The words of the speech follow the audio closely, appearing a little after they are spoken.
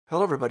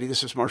Hello, everybody.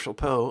 This is Marshall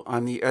Poe.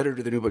 I'm the editor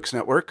of the New Books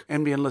Network.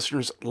 NBN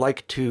listeners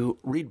like to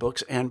read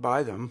books and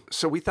buy them.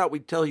 So we thought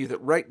we'd tell you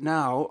that right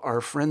now, our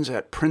friends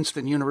at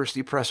Princeton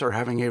University Press are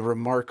having a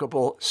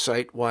remarkable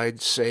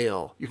site-wide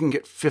sale. You can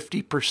get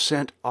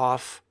 50%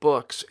 off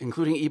books,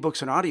 including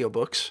ebooks and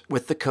audiobooks,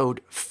 with the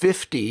code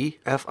 50,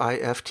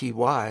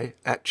 F-I-F-T-Y,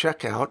 at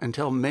checkout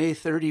until May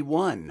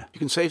 31. You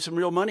can save some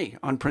real money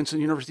on Princeton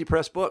University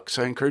Press books.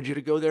 I encourage you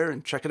to go there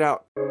and check it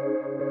out.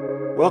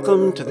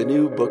 Welcome to the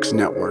New Books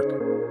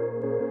Network.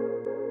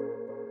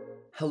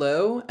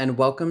 Hello, and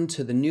welcome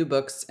to the New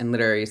Books and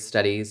Literary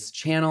Studies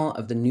channel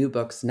of the New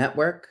Books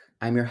Network.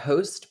 I'm your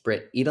host,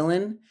 Britt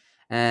Edelin,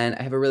 and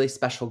I have a really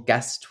special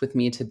guest with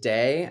me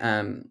today.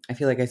 I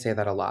feel like I say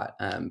that a lot,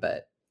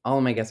 but all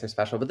of my guests are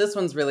special, but this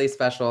one's really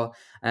special.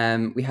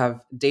 We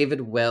have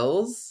David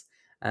Wills.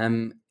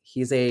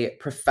 He's a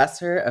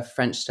professor of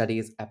French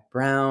studies at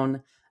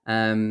Brown,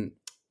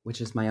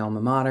 which is my alma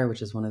mater,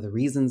 which is one of the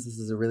reasons this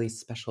is a really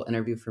special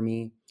interview for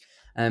me.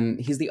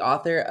 He's the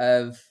author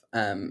of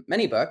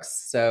many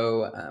books.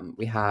 So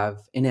we have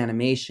In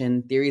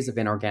Animation, Theories of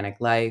Inorganic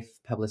Life,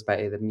 published by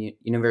the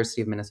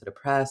University of Minnesota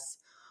Press.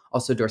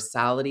 Also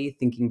Dorsality,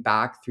 Thinking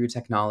Back Through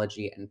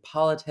Technology and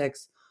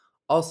Politics,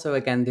 also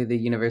again through the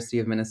University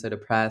of Minnesota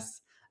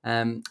Press,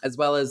 as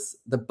well as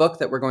the book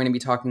that we're going to be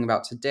talking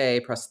about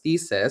today,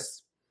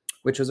 Prosthesis,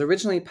 which was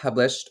originally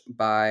published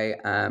by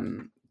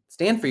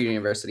Stanford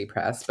University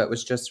Press, but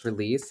was just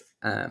released,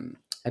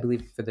 I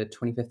believe, for the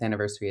 25th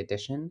anniversary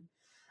edition.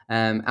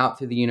 Out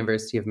through the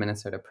University of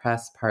Minnesota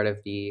Press, part of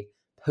the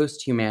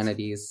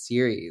Post-Humanities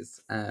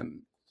series.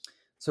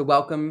 So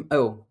welcome.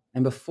 Oh,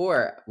 and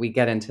before we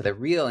get into the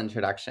real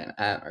introduction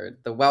or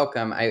the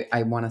welcome, I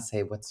want to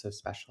say what's so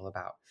special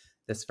about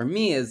this for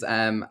me is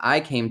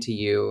I came to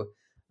you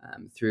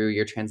through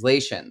your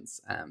translations.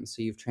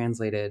 So you've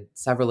translated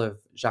several of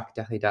Jacques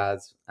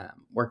Derrida's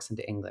works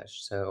into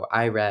English. So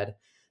I read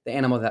The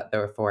Animal That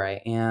Therefore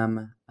I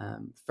Am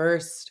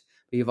first,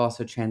 but you've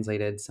also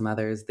translated some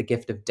others, The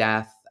Gift of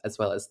Death, as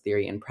well as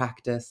Theory and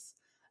Practice,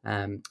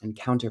 and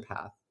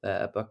Counterpath,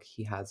 the book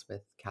he has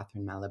with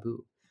Catherine Malabou.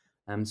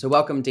 So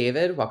welcome,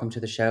 David. Welcome to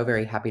the show.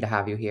 Very happy to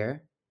have you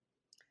here.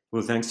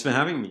 Well, thanks for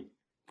having me.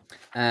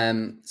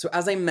 So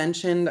as I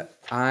mentioned,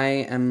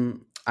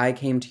 I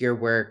came to your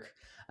work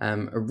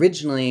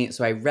originally.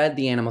 So I read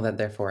The Animal That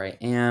Therefore I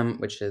Am,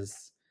 which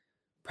is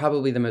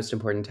probably the most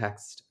important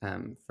text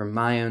for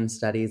my own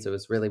studies. It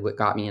was really what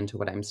got me into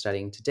what I'm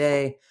studying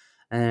today.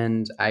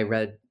 And I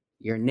read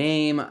your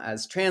name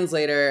as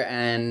translator,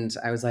 and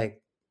I was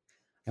like,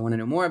 I want to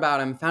know more about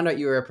him. Found out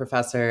you were a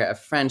professor of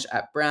French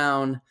at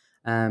Brown,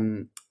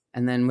 and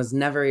then was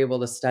never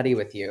able to study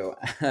with you.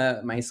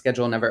 My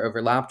schedule never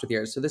overlapped with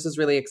yours. So this is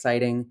really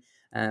exciting.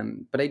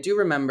 But I do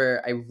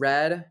remember I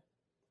read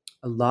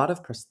a lot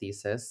of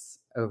Prosthesis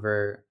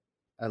over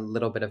a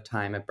little bit of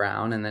time at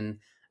Brown, and then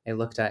I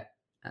looked at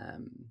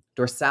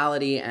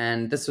Dorsality,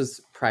 and this was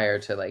prior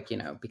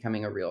to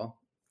becoming a real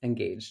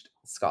engaged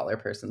scholar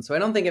person. So I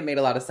don't think it made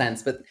a lot of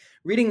sense, but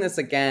reading this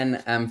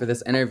again for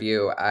this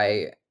interview,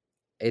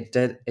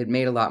 it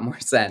made a lot more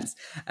sense.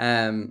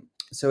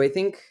 So I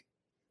think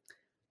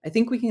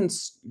we can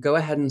go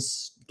ahead and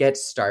get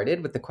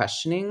started with the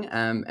questioning.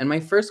 And my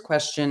first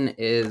question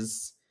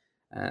is,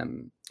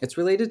 it's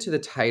related to the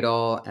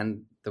title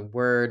and the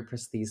word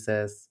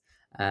prosthesis.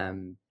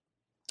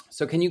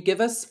 So can you give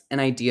us an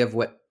idea of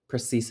what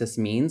prosthesis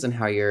means and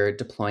how you're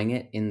deploying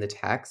it in the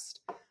text?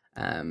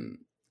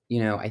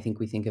 I think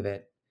we think of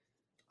it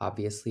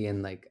obviously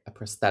in like a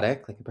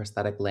prosthetic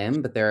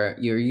limb, but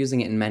you're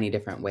using it in many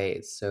different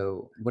ways.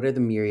 So what are the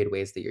myriad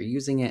ways that you're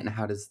using it, and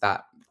how does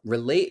that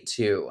relate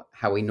to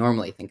how we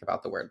normally think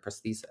about the word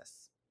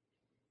prosthesis?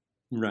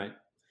 Right.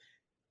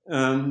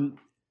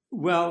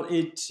 Well,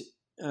 it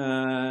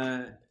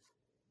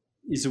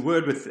is a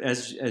word with,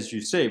 as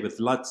you say, with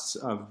lots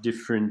of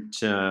different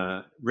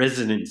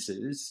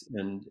resonances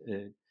and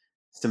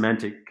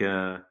semantic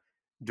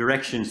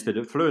directions that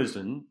it flows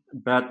in.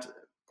 But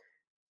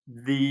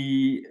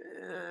the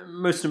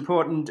most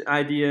important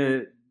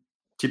idea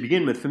to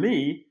begin with for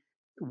me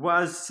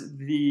was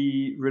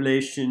the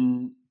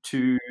relation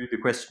to the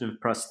question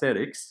of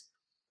prosthetics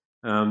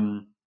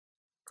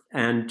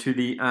and to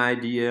the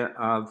idea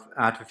of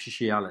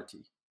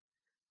artificiality.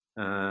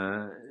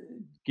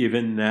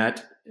 Given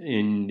that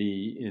in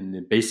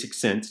the basic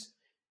sense,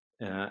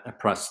 a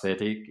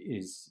prosthetic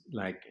is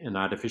like an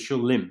artificial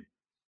limb.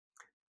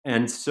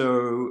 And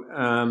so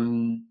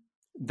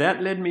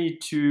that led me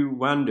to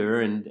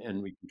wonder,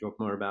 and we can talk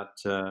more about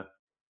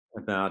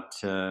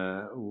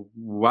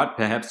what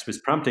perhaps was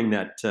prompting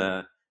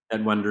that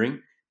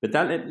wondering. But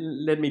that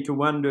led me to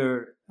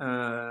wonder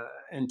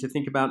and to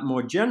think about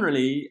more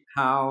generally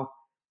how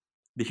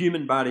the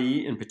human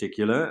body in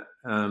particular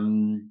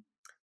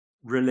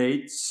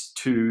relates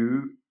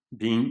to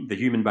the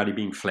human body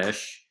being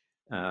flesh,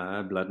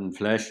 blood and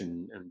flesh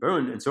and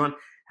bone and so on,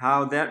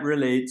 how that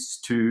relates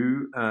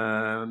to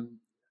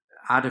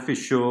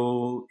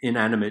artificial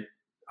inanimate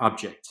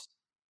objects.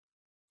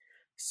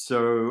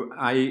 So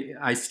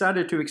I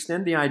started to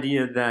extend the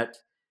idea that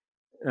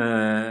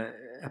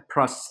a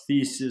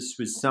prosthesis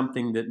was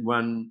something that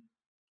one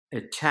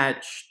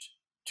attached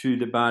to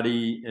the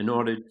body in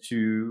order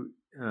to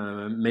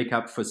make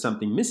up for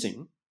something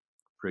missing.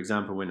 For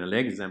example, when a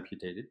leg is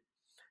amputated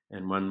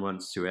and one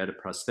wants to add a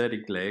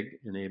prosthetic leg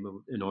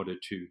in order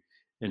to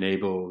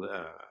enable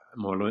a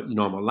more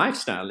normal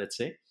lifestyle, let's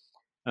say,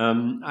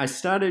 I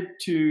started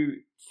to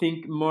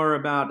think more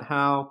about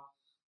how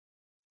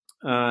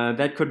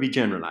that could be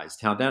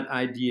generalized, how that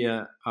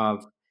idea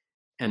of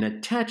an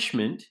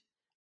attachment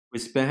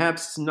was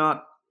perhaps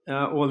not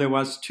all there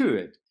was to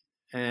it.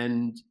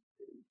 And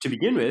to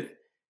begin with,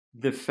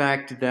 the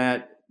fact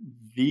that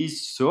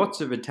these sorts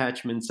of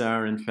attachments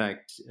are, in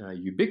fact,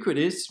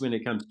 ubiquitous when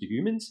it comes to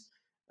humans.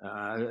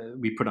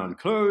 We put on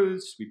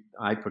clothes,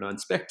 I put on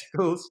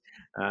spectacles,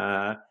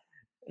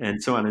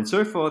 and so on and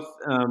so forth.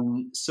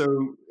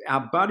 So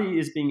our body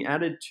is being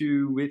added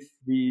to with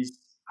these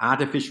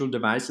artificial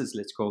devices,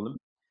 let's call them,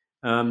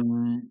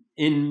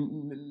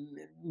 in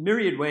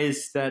myriad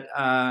ways that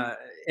are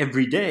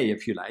everyday,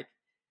 if you like,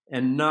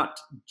 and not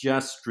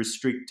just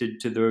restricted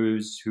to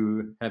those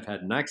who have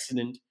had an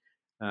accident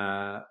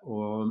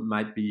or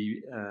might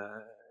be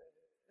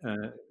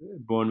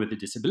born with a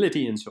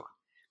disability and so on.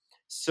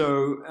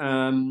 So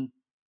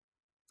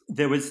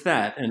there was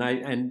that,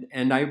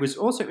 and I was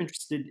also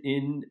interested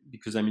in,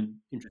 because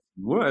I'm interested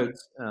in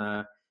words,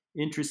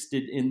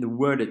 interested in the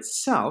word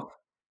itself,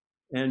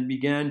 and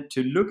began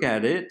to look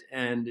at it.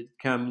 And it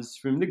comes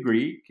from the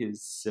Greek,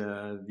 is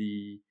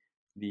the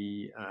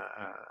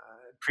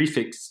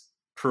prefix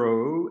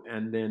pro,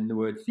 and then the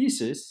word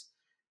thesis,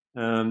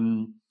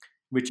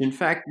 which in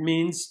fact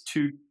means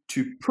to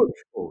put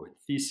forward.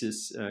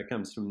 Thesis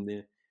comes from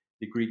the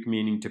Greek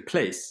meaning to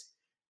place.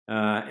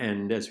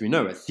 And as we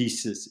know, a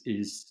thesis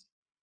is,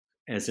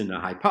 as in a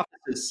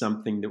hypothesis,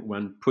 something that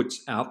one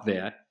puts out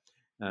there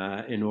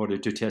in order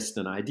to test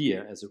an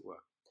idea, as it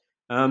were.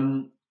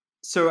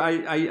 So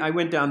I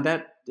went down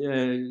that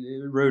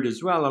road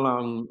as well,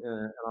 along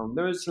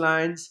those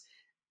lines.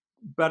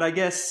 But I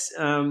guess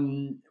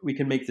we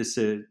can make this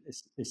a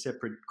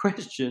separate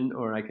question,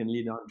 or I can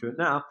lead on to it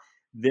now.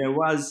 There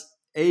was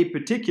a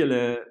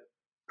particular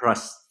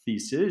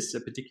prosthesis,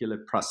 a particular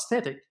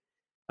prosthetic,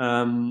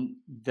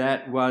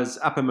 that was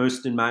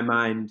uppermost in my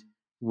mind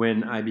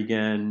when I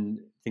began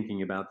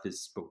thinking about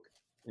this book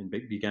and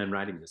began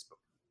writing this book.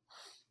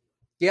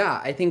 Yeah,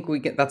 I think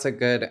that's a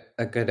good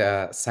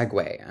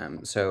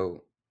segue.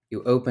 So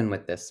you open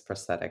with this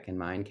prosthetic in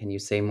mind. Can you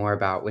say more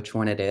about which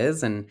one it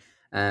is and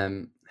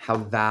how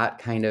that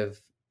kind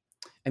of?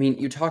 I mean,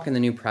 you talk in the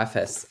new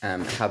preface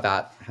how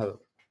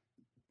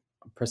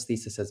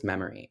prosthesis is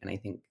memory, and I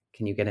think,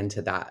 can you get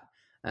into that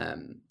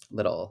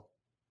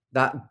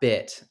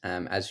bit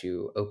as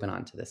you open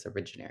onto this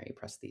originary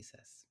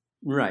prosthesis?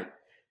 Right.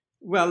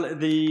 Well,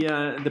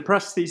 the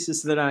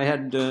prosthesis that I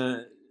had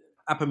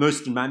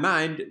uppermost in my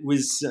mind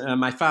was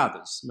my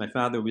father's. My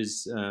father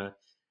was an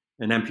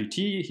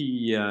amputee.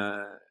 He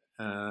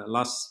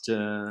lost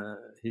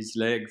his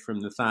leg from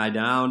the thigh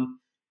down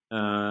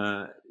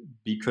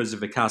because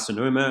of a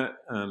carcinoma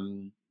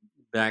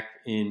back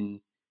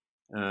in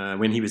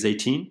when he was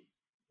 18.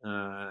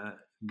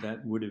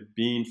 That would have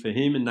been for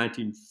him in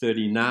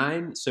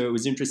 1939. So it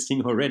was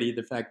interesting already,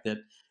 the fact that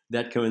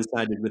that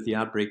coincided with the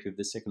outbreak of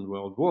the Second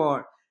World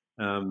War,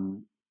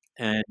 and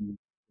the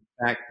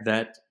fact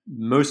that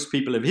most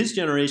people of his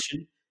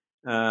generation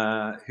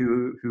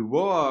who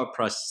wore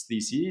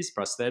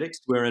prosthetics,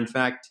 were in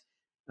fact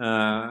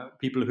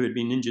people who had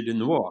been injured in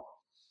the war.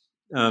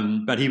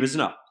 But he was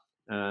not.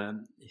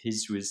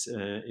 His was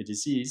a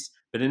disease.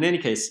 But in any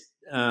case,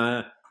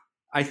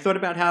 I thought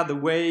about how the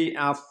way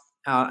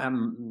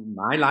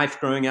my life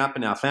growing up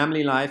and our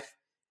family life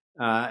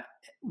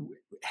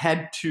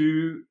had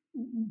to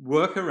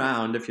work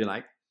around, if you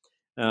like,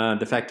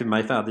 the fact of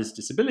my father's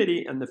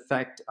disability and the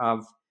fact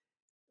of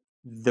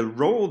the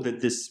role that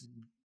this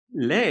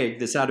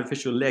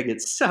artificial leg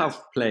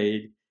itself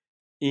played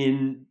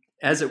in,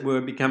 as it were,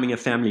 becoming a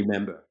family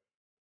member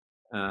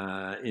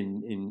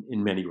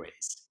in many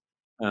ways.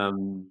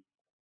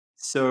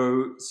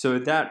 So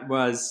that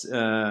was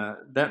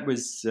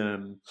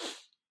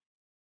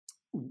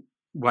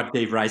what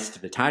gave rise to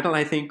the title,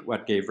 I think,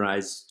 what gave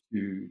rise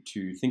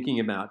to thinking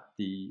about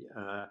the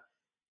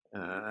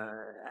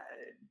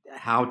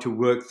how to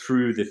work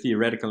through the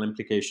theoretical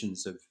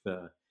implications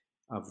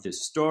of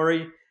this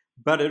story.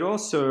 But it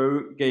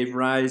also gave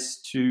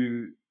rise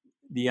to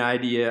the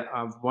idea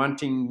of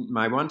wanting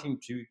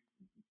to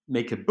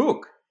make a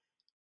book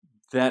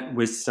that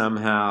was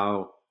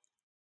somehow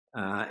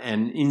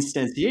an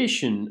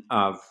instantiation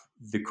of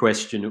the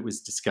question it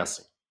was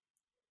discussing.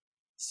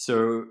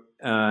 So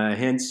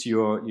hence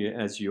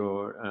as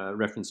your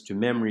reference to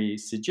memory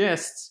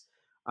suggests,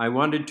 I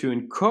wanted to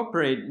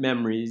incorporate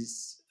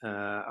memories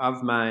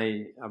of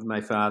my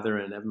father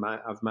and of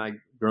my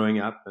growing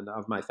up and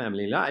of my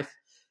family life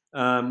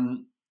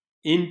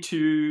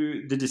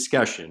into the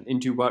discussion,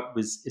 into what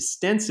was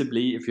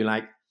ostensibly, if you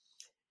like,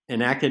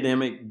 an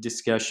academic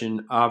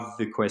discussion of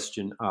the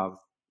question of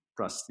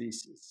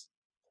prosthesis.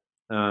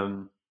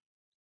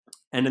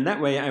 And in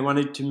that way, I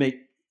wanted to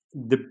make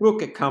the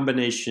book a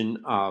combination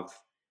of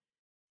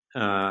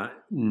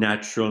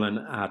natural and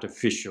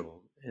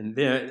artificial. And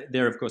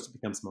there, of course, it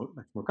becomes much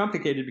more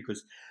complicated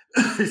because,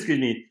 excuse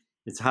me,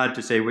 it's hard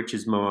to say which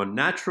is more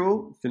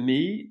natural for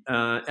me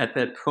at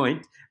that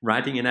point,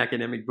 writing an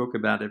academic book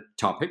about a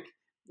topic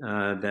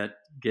that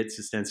gets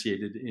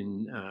substantiated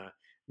in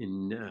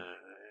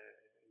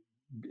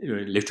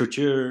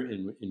literature,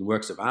 in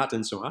works of art,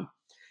 and so on.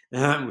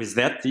 Was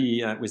that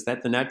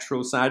the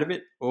natural side of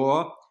it,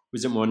 or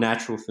was it more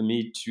natural for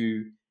me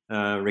to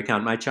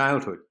recount my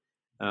childhood?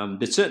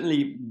 But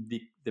certainly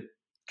the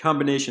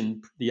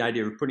combination, the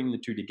idea of putting the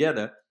two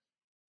together,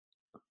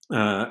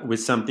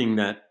 was something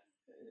that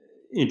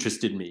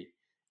interested me,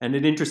 and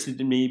it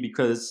interested me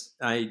because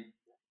I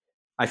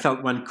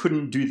felt one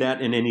couldn't do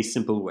that in any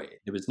simple way.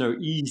 There was no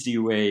easy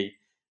way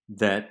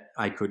that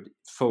I could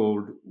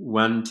fold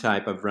one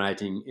type of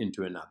writing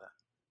into another.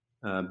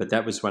 But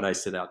that was what I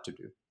set out to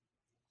do.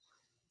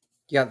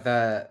 Yeah,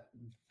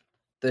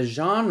 the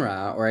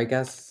genre, or I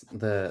guess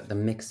the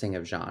mixing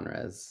of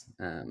genres,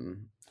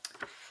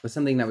 was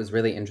something that was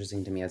really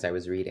interesting to me as I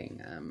was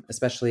reading,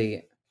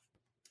 especially.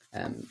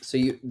 So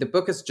the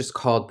book is just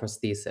called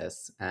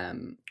Prosthesis,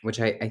 which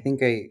I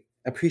think I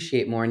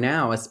appreciate more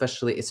now,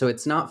 especially. So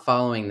it's not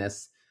following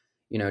this,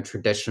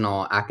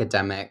 traditional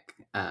academic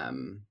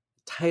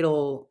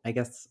title, I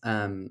guess,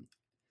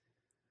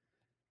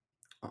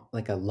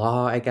 like a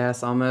law, I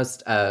guess,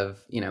 almost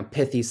of,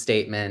 pithy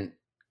statement,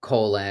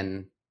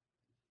 colon,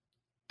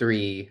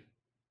 three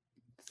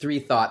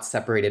thoughts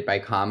separated by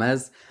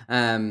commas.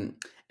 And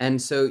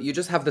so you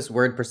just have this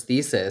word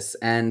prosthesis.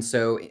 And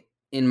so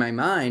in my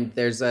mind,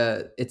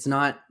 it's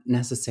not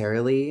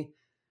necessarily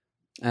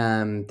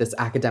this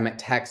academic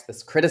text,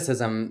 this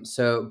criticism.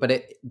 So, but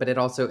it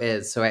also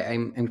is. So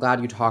I'm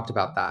glad you talked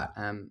about that.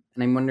 And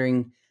I'm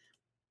wondering,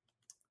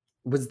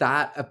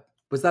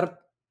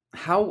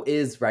 how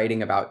is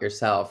writing about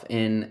yourself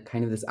in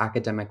kind of this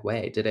academic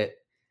way?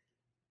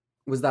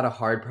 Was that a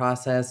hard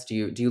process? Do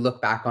you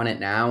look back on it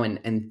now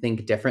and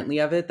think differently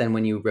of it than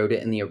when you wrote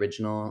it in the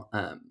original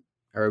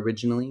or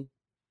originally?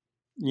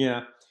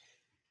 Yeah,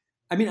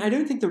 I mean, I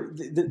don't think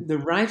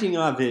the writing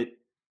of it.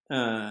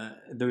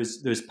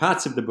 There's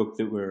parts of the book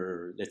that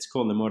were, let's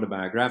call them,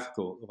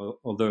 autobiographical.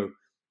 Although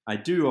I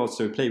do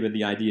also play with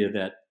the idea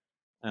that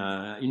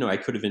I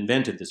could have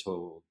invented this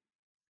whole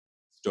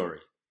story.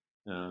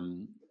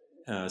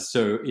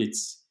 So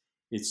it's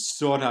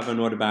sort of an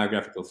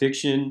autobiographical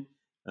fiction.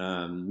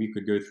 We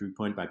could go through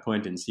point by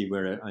point and see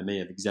where I may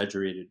have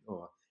exaggerated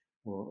or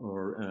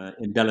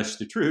embellished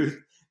the truth,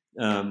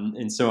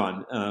 and so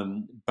on.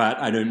 But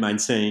I don't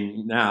mind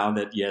saying now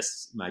that,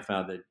 yes, my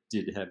father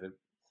did have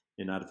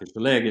an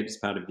artificial leg. It's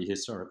part of the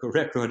historical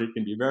record. It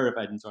can be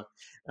verified and so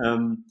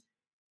on.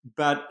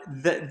 But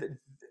the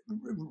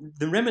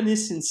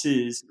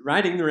reminiscences,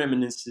 writing the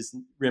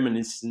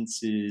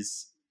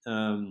reminiscences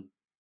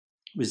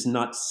was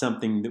not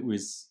something that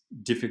was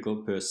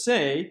difficult per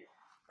se.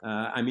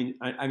 I mean,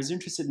 I was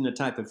interested in a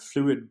type of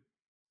fluid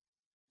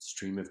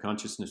stream of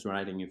consciousness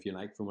writing, if you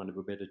like, for want of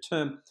a better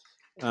term,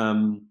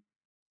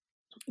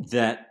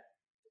 that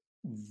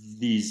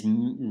these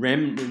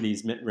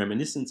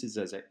reminiscences,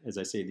 as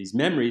I say, these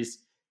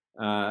memories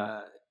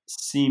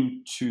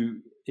seem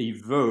to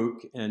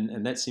evoke,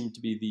 and that seemed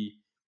to be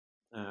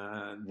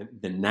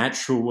the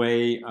natural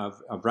way of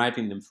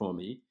writing them for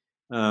me.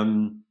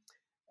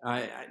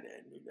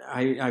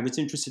 I was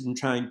interested in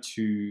trying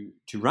to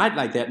write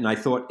like that, and I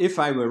thought if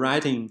I were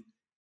writing,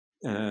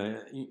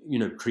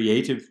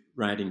 creative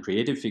writing,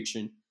 creative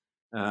fiction,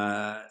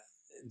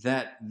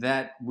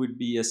 that would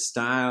be a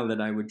style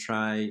that I would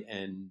try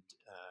and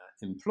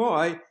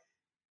employ.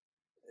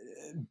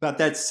 But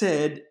that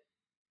said,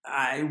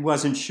 I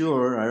wasn't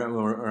sure,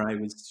 or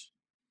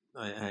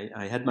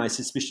I had my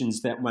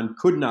suspicions that one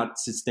could not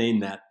sustain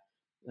that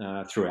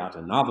throughout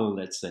a novel,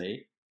 let's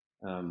say.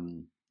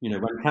 One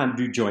can't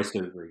do Joyce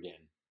over again.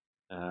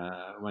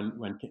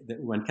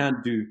 One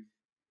can't do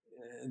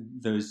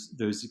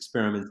those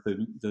experiments,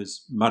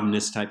 those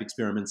modernist type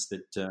experiments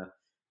that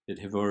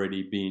have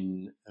already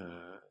been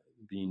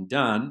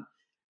done.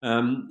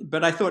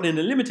 But I thought in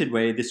a limited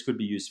way this could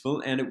be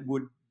useful, and it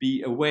would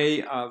be a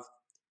way of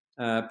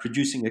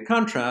producing a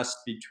contrast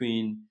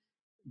between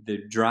the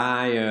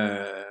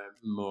drier,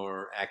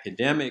 more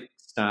academic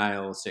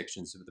style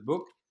sections of the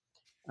book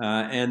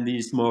and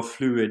these more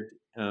fluid,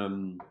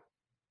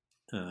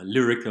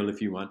 lyrical,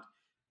 if you want,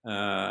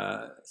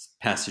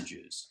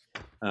 passages,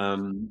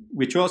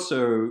 which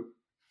also,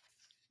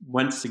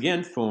 once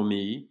again for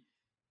me,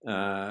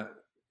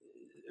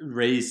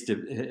 raised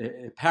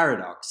a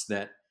paradox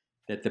that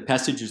the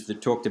passages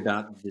that talked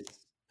about this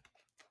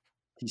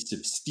piece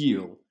of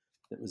steel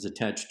that was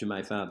attached to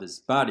my father's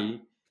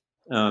body,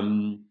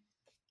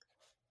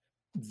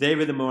 they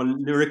were the more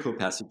lyrical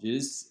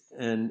passages,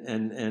 and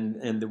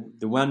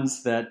the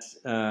ones that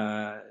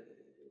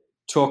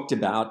talked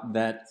about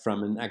that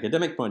from an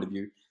academic point of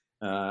view,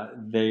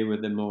 they were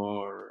the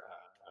more,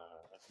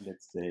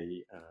 let's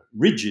say,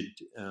 rigid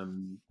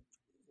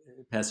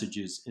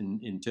passages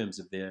in terms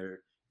of their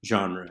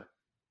genre,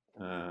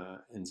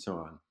 and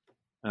so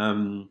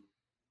on.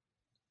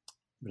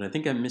 But I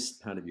think I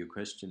missed part of your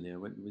question there.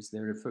 Was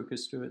there a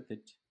focus to it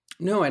that?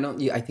 No, I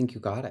don't. I think you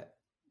got it.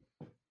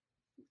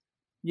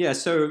 Yeah.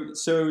 So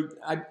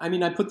I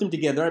mean, I put them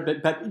together,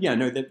 but yeah,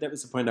 no, that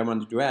was the point I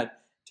wanted to add.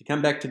 To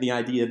come back to the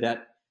idea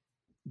that,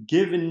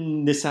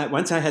 given this,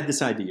 once I had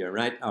this idea,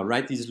 right, I'll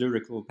write these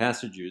lyrical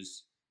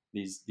passages,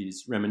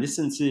 these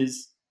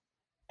reminiscences,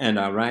 and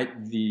I'll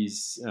write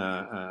these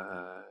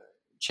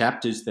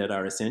chapters that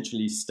are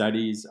essentially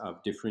studies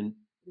of different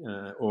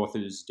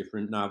authors,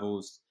 different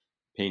novels,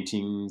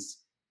 paintings,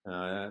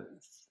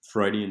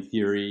 Freudian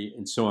theory,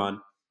 and so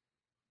on.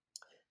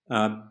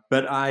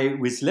 But I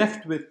was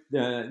left with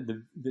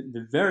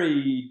the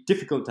very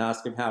difficult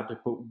task of how to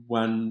put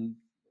one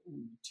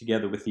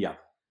together with the other,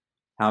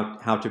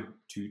 how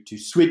to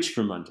switch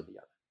from one to the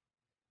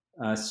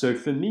other. So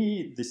for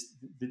me,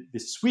 the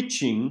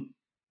switching,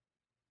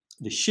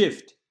 the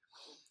shift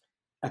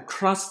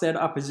across that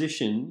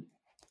opposition,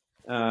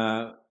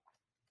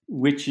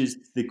 which is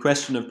the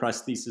question of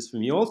prosthesis for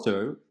me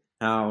also,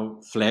 how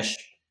flesh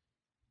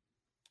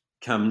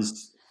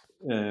comes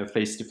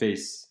face to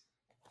face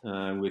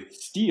with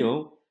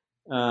steel,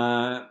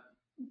 that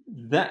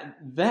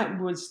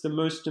was the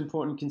most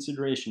important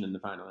consideration in the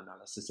final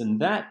analysis, and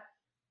that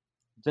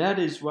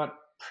is what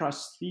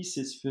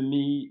prosthesis for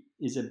me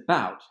is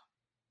about.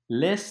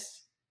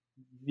 Less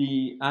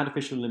the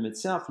artificial limb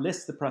itself,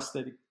 less the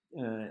prosthetic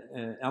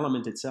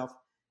element itself,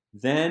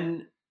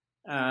 than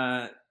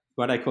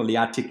what I call the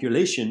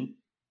articulation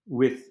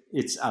with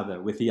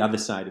the other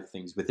side of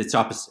things, with its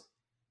opposite.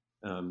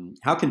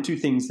 How can two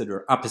things that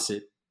are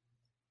opposite,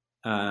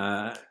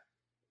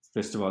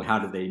 first of all, how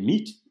do they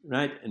meet,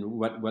 right? And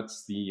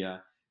what's the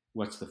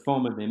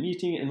form of their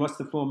meeting, and what's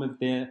the form of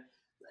their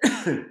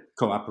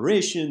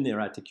cooperation, their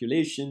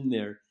articulation,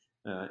 their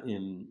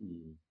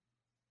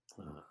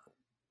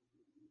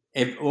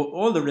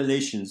all the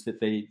relations that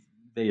they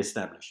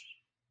establish,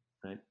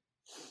 right?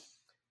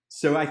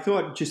 So I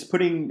thought just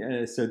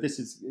putting, so this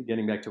is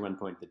getting back to one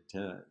point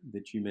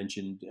that you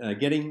mentioned,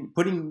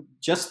 putting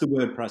just the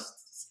word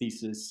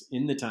prosthesis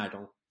in the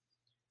title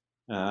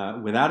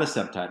without a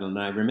subtitle. And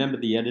I remember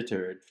the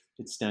editor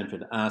at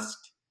Stanford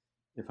asked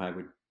if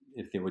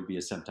there would be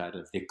a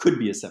subtitle, if there could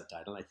be a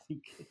subtitle. I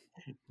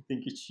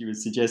think she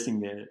was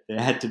suggesting there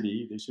had to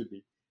be, there should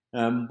be.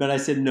 But I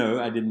said no,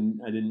 I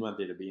didn't want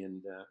there to be,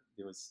 and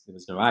there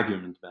was no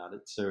argument about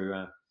it.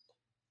 So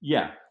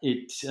yeah,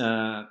 it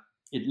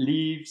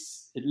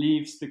leaves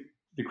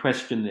the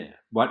question there.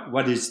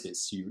 What is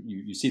this?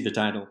 You see the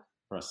title,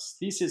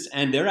 prosthesis,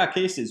 and there are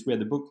cases where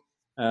the book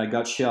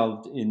got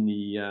shelved in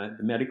the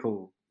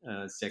medical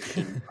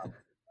section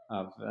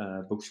of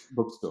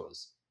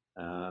bookstores.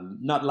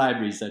 Not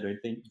libraries, I don't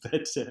think,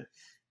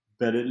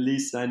 but at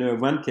least I know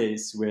of one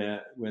case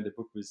where the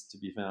book was to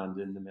be found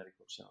in the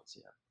medical shelves.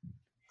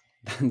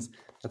 Yeah,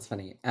 that's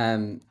funny.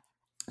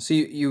 So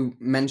you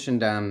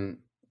mentioned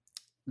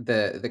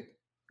the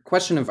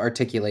question of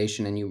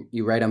articulation, and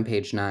you write on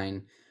page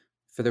 9,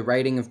 for the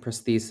writing of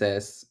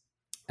prosthesis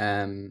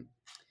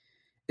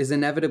is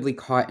inevitably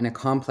caught in a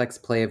complex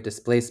play of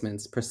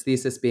displacements,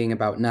 prosthesis being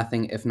about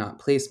nothing if not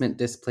placement,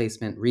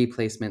 displacement,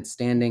 replacement,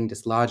 standing,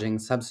 dislodging,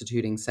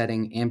 substituting,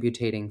 setting,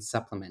 amputating,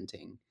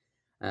 supplementing.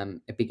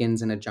 It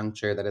begins in a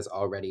juncture that is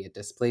already a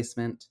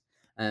displacement.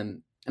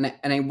 And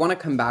I want to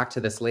come back to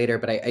this later,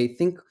 but I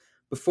think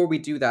before we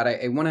do that,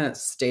 I want to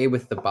stay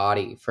with the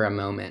body for a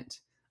moment,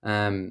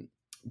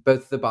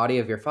 both the body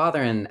of your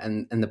father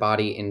and the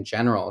body in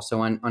general. So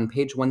on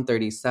page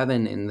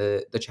 137 in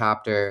the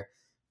chapter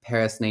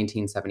Paris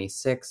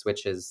 1976,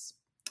 which is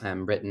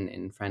written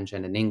in French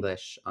and in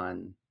English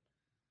on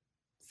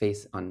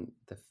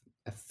the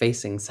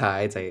facing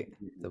sides. The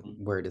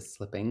word is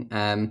slipping.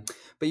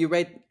 But you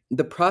write,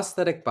 the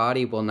prosthetic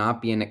body will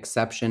not be an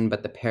exception,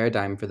 but the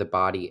paradigm for the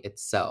body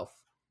itself.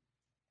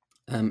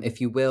 If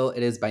you will,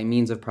 it is by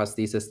means of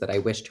prosthesis that I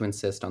wish to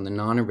insist on the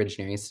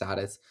non-originary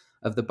status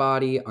of the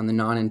body, on the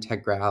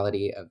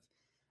non-integrality of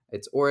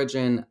its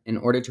origin, in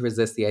order to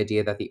resist the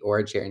idea that the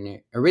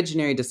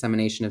originary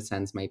dissemination of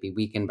sense might be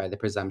weakened by the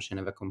presumption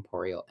of a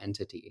corporeal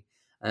entity.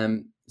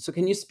 So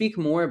can you speak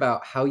more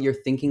about how you're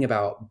thinking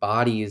about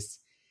bodies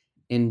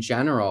in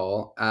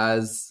general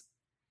as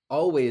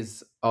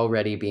always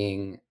already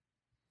being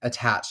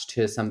attached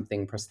to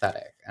something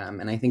prosthetic?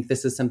 And I think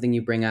this is something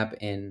you bring up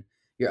in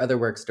your other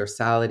works,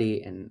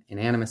 Dorsality and in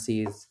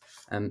Animacies.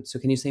 So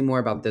can you say more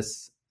about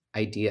this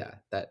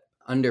idea that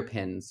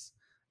underpins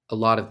a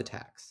lot of the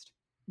text?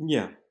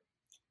 Yeah,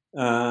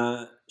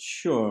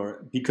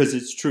 sure, because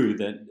it's true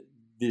that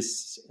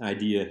this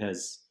idea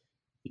has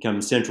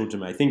become central to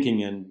my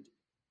thinking, and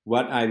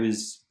what I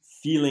was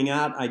feeling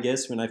out, I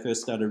guess, when I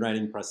first started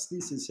writing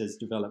prosthesis has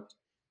developed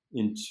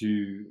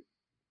into,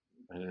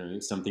 I don't know,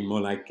 something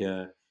more like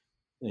a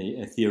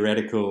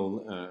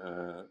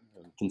theoretical,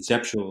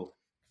 conceptual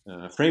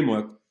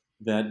framework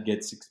that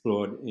gets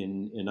explored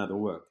in other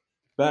work.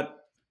 But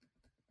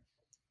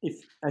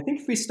I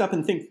think if we stop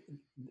and think,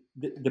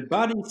 the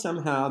body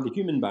somehow, the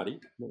human body,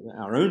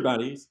 our own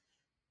bodies,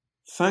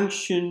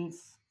 function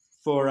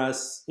for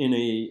us in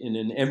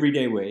an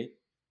everyday way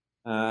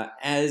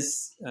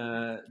as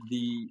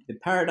the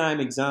paradigm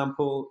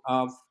example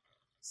of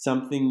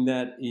something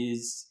that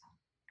is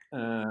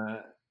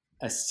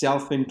a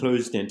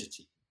self-enclosed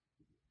entity,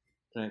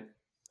 right?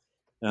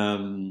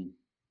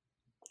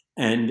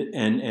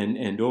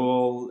 And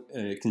all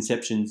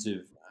conceptions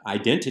of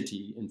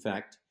identity, in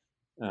fact,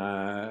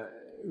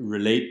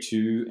 relate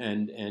to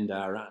and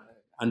are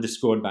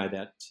underscored by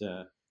that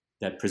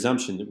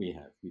presumption that we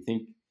have. We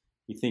think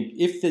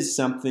if there's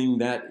something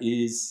that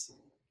is,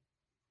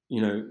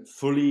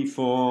 fully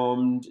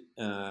formed,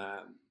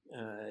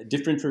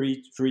 different for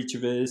each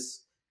of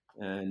us,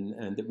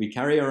 and that we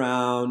carry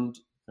around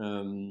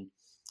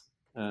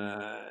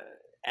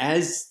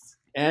as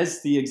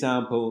the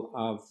example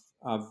of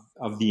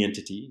the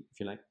entity, if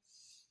you like,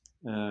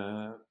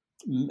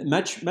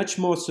 much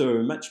more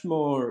so, much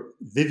more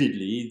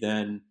vividly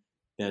than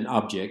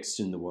objects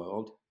in the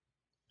world.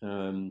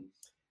 Then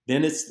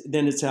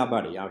it's our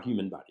body, our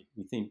human body.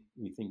 We think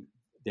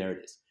there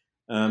it is.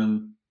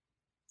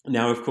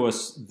 Now, of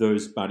course,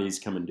 those bodies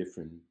come in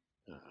different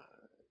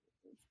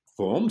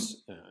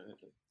forms,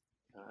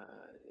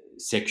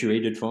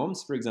 sexuated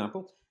forms, for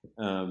example.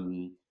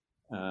 And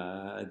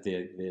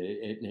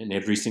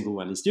every single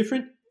one is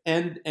different,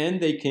 and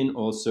they can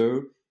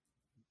also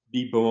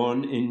be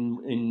born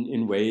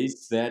in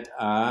ways that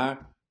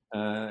are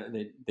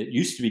that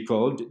used to be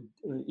called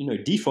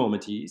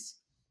deformities.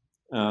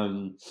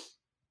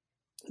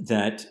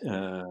 That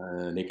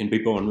they can be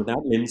born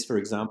without limbs, for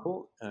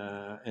example,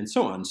 and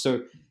so on.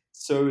 So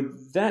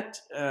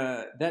that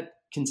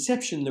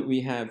conception that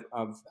we have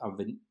of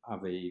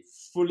a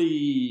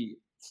fully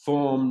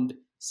formed,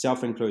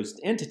 self-enclosed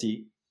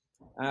entity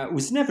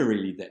was never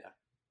really there.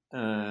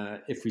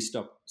 If we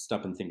stop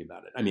and think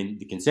about it, I mean,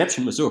 the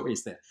conception was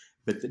always there,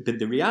 but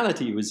the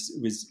reality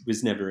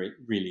was never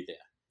really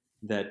there.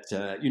 That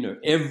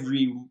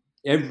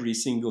every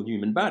single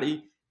human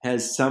body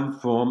has some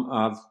form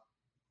of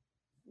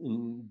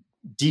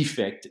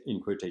defect, in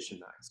quotation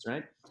marks,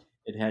 right?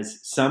 It has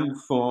some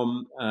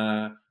form.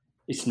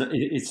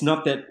 It's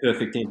not that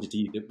perfect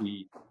entity that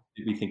we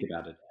think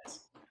about it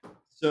as.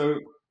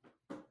 So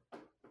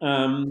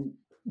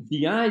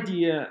the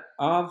idea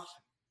of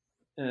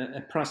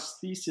a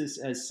prosthesis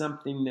as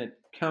something that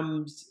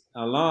comes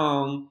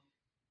along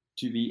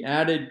to be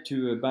added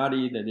to a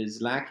body that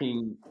is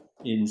lacking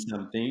in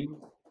something,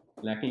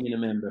 lacking in a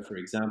member, for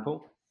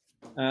example,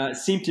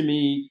 seemed to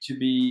me to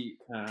be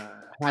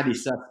highly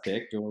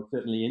suspect, or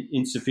certainly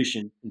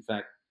insufficient, in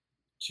fact,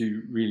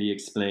 to really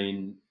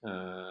explain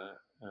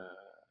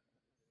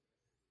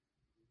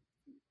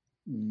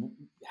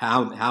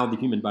how the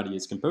human body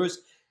is composed,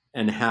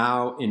 and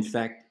how, in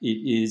fact, it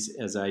is,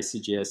 as I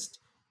suggest,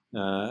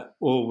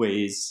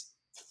 always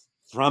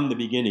from the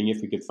beginning,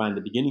 if we could find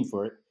the beginning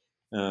for it,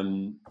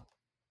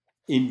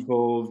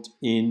 involved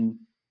in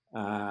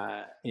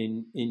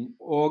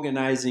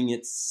organizing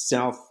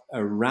itself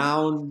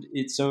around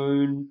its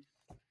own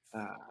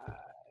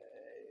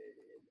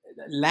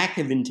lack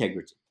of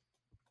integrity,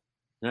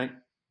 right?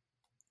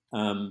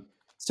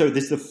 So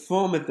there's the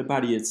form of the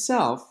body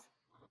itself.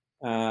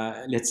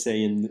 Let's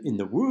say in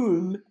the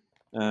womb,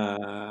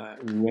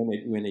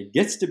 when it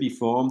gets to be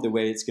formed, the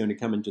way it's going to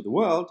come into the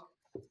world,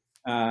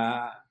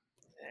 and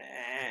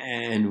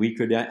we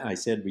could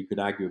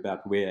argue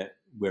about where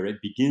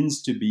it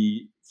begins to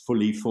be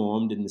fully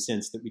formed in the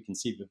sense that we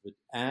conceive of it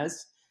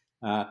as,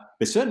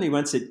 but certainly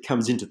once it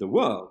comes into the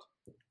world,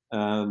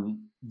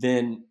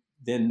 then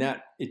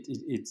that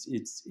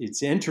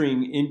it's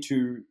entering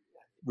into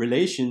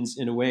relations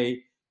in a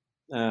way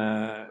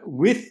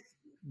with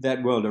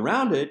that world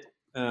around it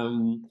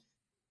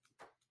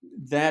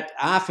that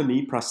are, for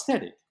me,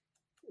 prosthetic.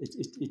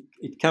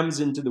 It comes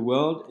into the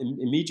world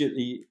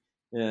immediately.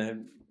 A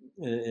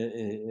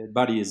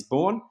body is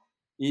born.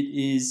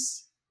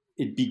 It's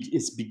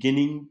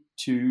beginning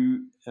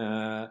to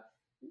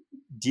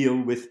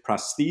deal with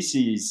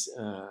prostheses,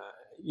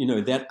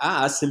 that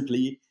are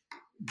simply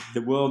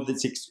the world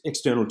that's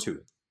external to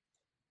it,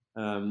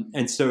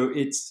 and so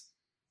it's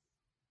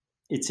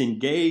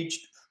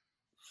engaged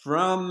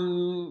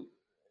from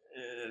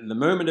the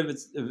moment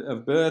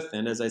of birth.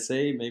 And as I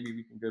say, maybe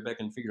we can go back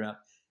and figure out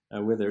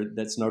whether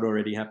that's not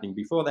already happening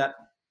before that.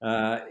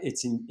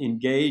 It's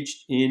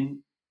engaged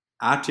in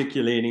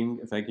articulating,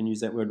 if I can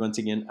use that word once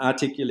again,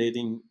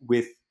 articulating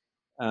with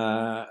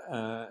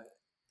an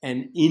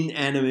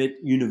inanimate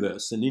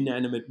universe, an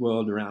inanimate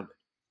world around it.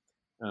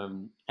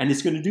 And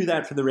it's going to do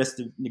that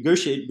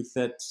negotiate with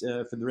that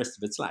for the rest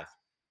of its life.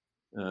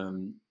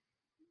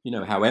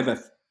 However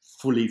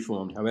fully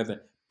formed,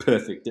 however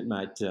perfect it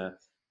might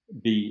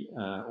be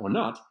or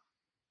not,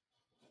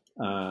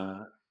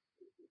 that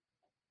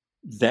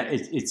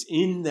it's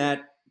in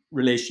that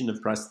relation of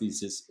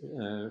prosthesis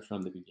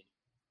from the beginning.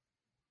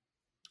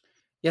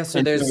 Yeah,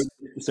 so there's...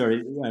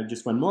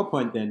 just one more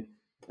point then.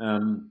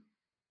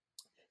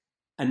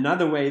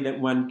 Another way that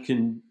one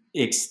can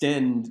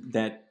extend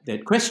that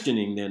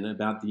questioning then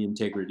about the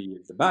integrity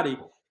of the body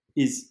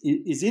is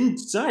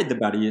inside the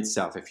body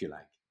itself, if you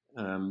like.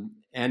 And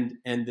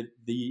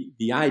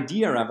the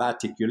idea of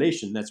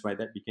articulation, that's why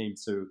that became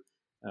so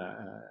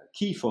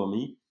key for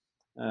me.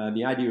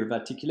 The idea of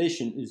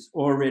articulation is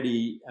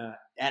already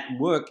at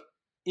work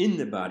in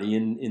the body,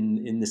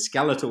 in the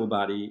skeletal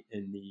body,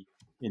 in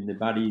the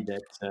body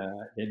that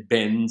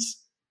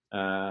bends,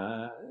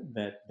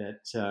 that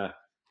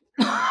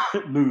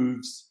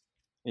moves,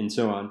 and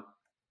so on.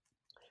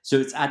 So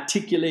it's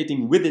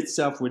articulating with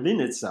itself within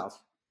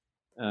itself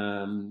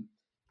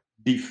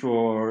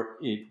before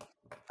it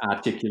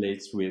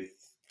articulates with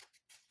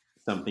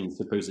something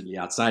supposedly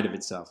outside of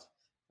itself,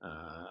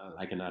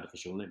 like an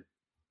artificial limb.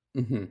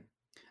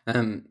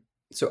 Mm-hmm.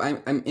 So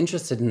I'm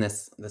interested in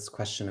this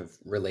question of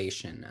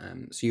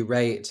relation. So you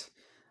write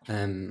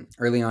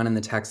early on in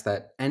the text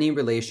that any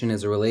relation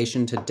is a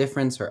relation to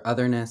difference or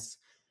otherness,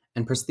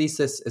 and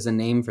prosthesis is a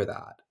name for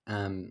that.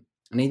 And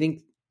I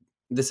think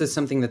this is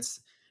something that's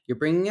you're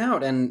bringing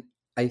out, and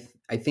I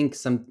think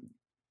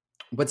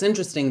what's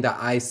interesting that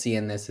I see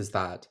in this is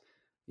that,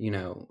 you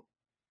know,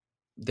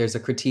 there's a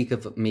critique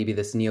of maybe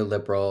this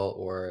neoliberal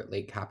or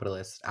late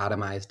capitalist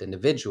atomized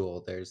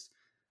individual.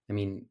 I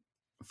mean,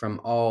 from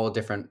all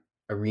different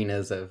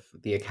arenas of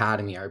the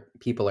academy,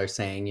 people are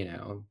saying, you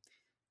know,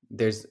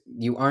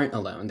 you aren't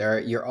alone.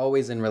 You're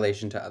always in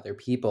relation to other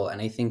people. And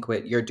I think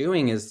what you're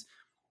doing is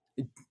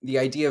the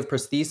idea of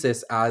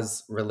prosthesis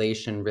as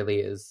relation really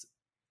is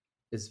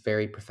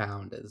very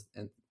profound,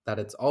 and that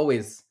it's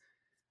always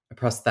a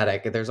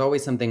prosthetic. There's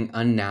always something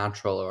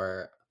unnatural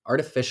or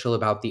artificial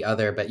about the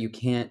other, but you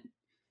can't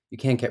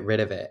get rid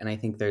of it. And I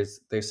think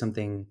there's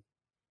something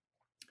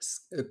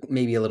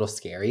maybe a little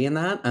scary in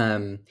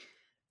that.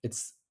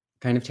 It's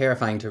kind of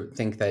terrifying to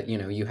think that, you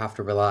know, you have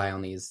to rely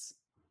on these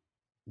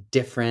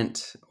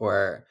different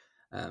or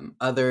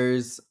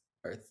others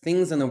or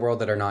things in the world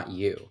that are not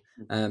you.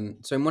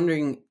 So I'm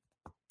wondering,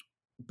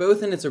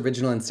 both in its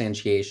original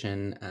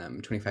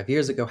instantiation 25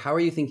 years ago, how are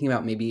you thinking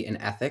about maybe an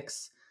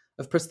ethics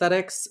of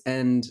prosthetics?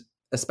 And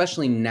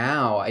especially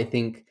now, I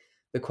think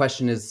the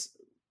question is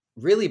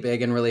really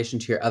big in relation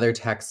to your other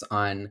texts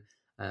on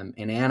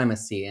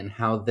inanimacy and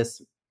how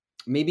this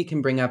maybe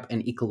can bring up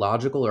an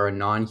ecological or a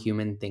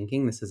non-human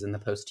thinking. This is in the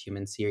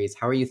post-human series.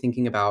 How are you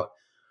thinking about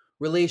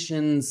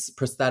relations,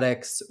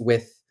 prosthetics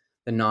with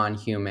the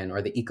non-human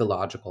or the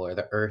ecological or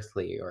the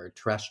earthly or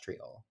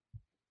terrestrial?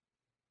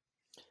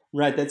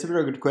 Right, that's a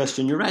very good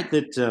question. You're right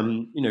that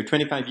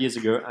 25 years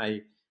ago,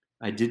 I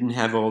didn't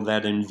have all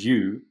that in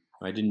view.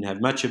 I didn't have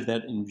much of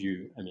that in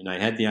view. I mean, I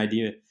had the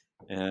idea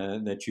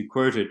that you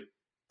quoted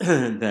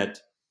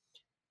that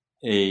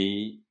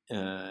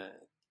that,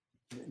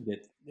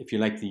 if you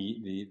like,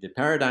 the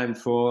paradigm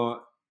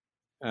for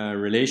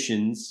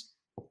relations,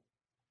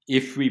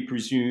 if we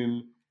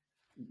presume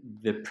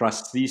the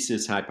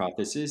prosthesis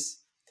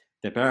hypothesis,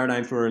 the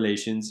paradigm for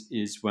relations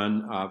is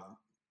one of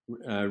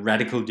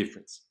radical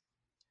difference.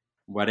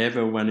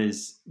 Whatever one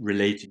is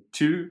related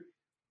to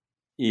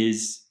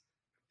is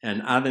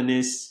an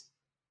otherness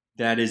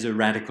that is a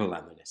radical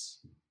otherness.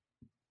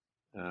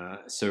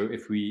 So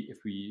if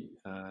we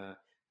are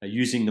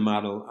using the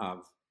model of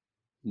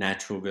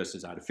natural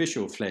versus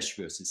artificial, flesh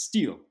versus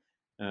steel,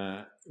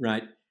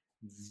 right?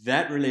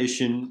 That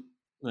relation,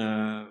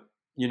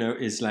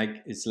 is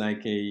like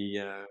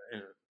a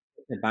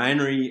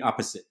binary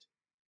opposite.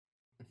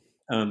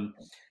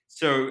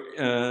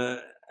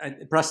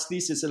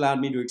 Prosthesis allowed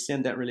me to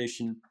extend that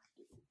relation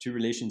to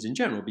relations in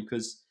general,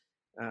 because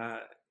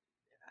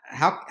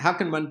how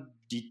can one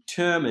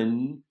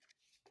determine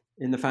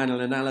in the final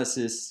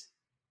analysis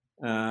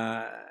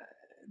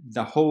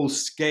the whole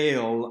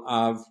scale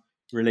of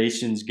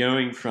relations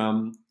going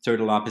from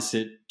total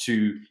opposite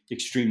to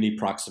extremely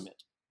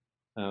proximate?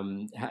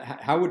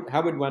 How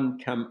would one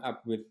come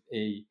up with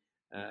a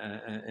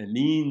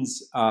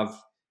means of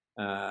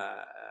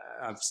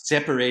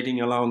separating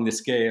along the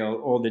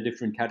scale all the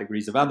different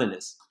categories of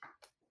otherness?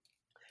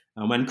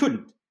 One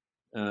couldn't,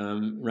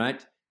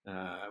 right?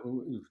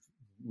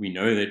 We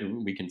know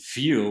that we can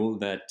feel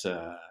that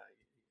a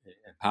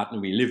partner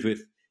we live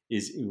with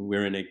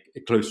we're in a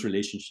close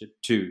relationship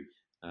to,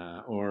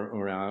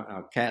 or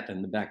our cat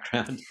in the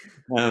background,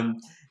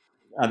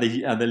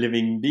 other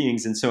living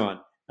beings, and so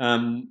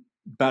on.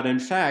 But in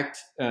fact,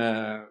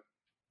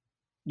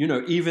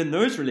 even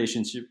those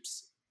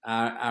relationships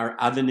are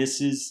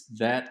othernesses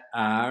that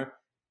are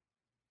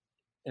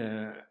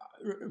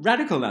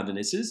radical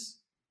othernesses,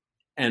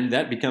 and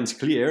that becomes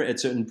clear at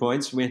certain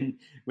points when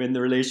the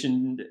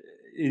relation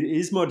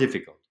is more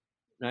difficult,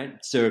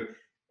 right? So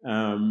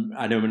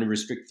I don't want to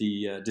restrict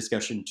the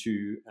discussion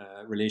to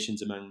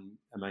relations among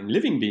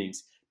living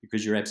beings,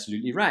 because you're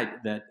absolutely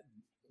right that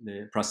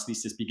the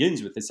prosthesis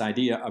begins with this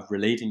idea of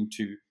relating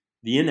to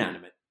the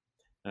inanimate,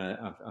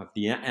 of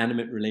the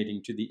animate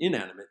relating to the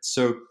inanimate.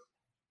 So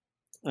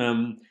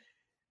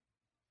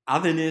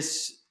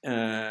otherness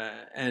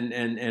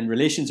and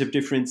relations of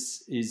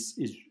difference is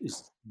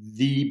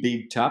the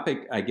big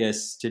topic, I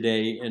guess,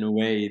 today, in a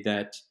way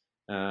that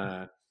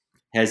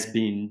has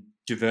been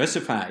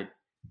diversified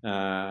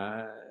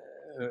far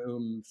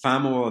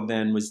more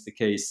than was the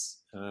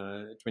case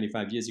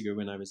 25 years ago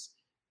when I was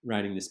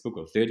writing this book,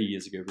 or 30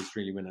 years ago was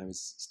really when I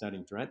was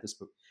starting to write this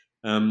book.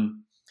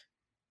 Even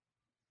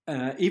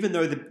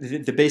though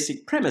the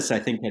basic premise, I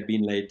think, had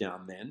been laid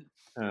down then,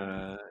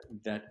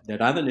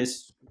 that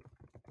otherness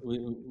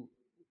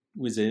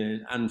was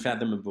an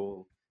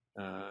unfathomable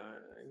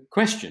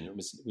question. It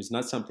was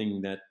not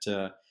something that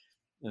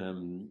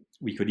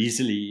we could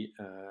easily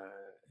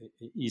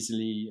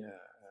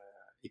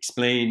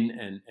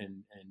explain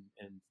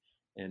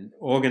and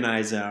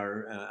organize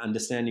our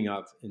understanding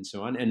of, and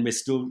so on. And we're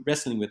still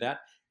wrestling with that.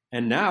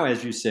 And now,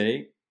 as you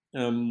say,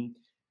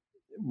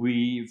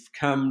 we've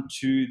come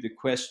to the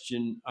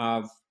question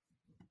of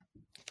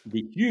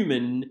the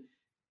human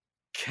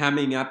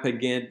coming up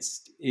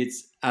against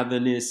its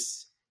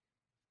otherness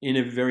in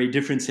a very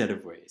different set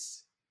of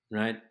ways,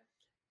 right?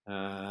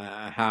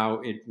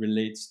 How it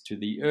relates to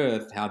the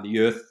earth, how the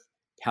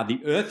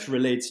earth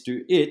relates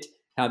to it,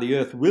 how the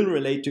earth will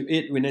relate to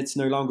it when it's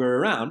no longer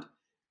around,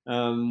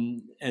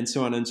 and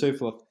so on and so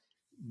forth.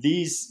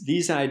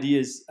 These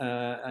ideas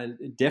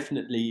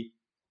definitely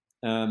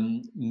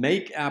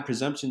make our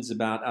presumptions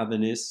about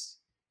otherness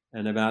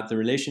and about the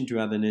relation to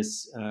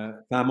otherness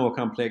far more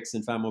complex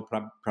and far more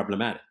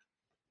problematic.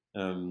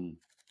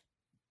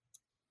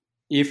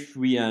 If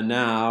we are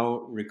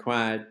now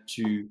required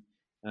to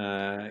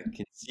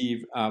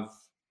conceive of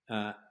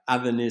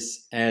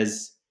otherness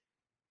as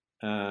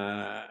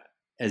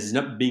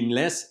not being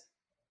less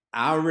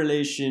our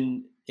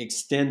relation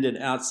extended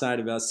outside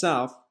of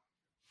ourselves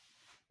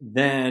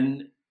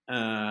than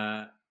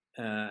a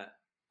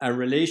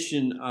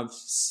relation of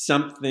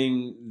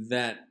something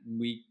that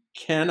we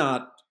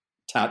cannot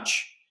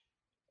touch,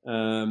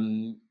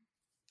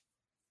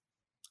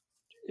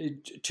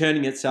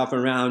 turning itself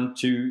around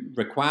to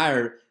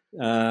require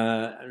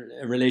a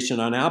relation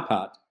on our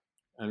part.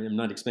 I mean, I'm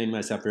not explaining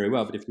myself very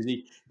well, but if you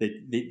see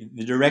the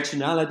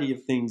directionality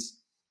of things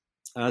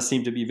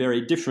seem to be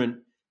very different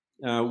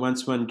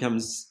once one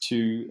comes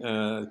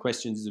to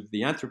questions of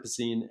the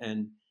Anthropocene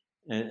and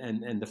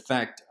the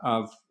fact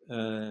of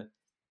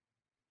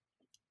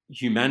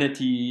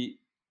humanity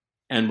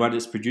and what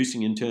it's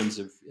producing in terms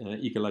of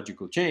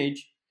ecological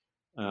change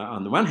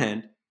on the one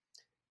hand,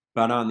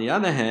 but on the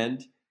other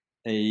hand,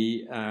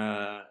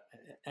 an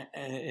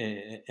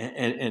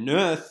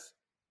Earth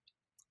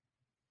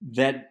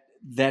that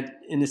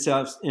in a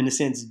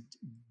sense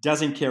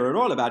doesn't care at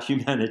all about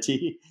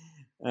humanity,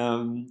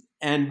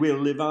 and will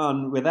live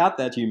on without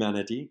that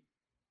humanity,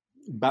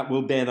 but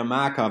will bear the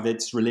mark of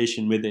its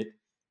relation with it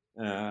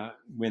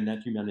when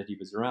that humanity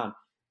was around.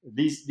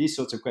 These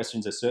sorts of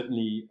questions are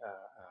certainly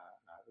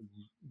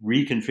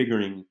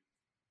reconfiguring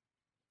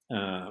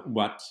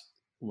what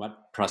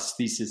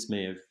prosthesis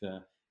may have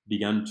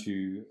begun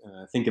to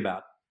think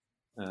about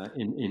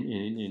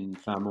in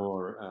far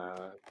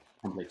more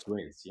complex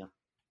ways. Yeah.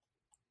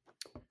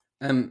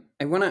 I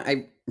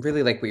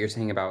really like what you're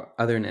saying about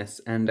otherness,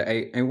 and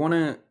I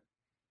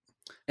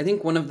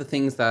think one of the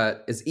things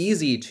that is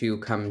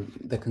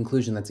the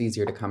conclusion that's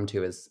easier to come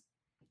to is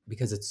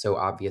because it's so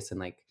obvious,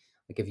 and like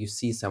if you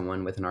see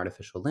someone with an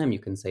artificial limb, you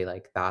can say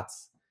like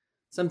that's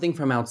something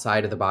from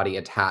outside of the body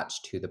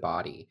attached to the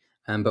body.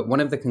 But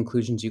one of the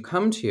conclusions you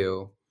come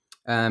to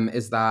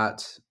is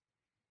that,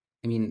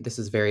 I mean, this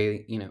is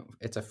very,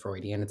 it's a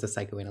Freudian, it's a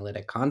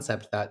psychoanalytic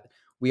concept that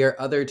we are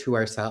other to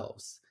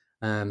ourselves.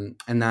 And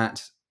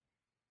that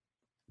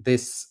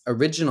this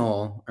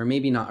original, or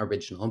maybe not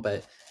original,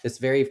 but this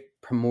very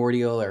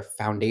primordial or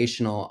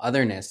foundational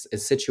otherness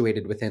is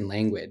situated within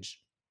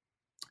language.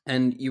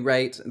 And you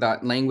write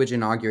that language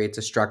inaugurates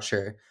a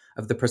structure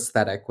of the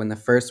prosthetic when the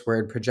first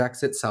word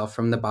projects itself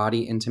from the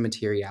body into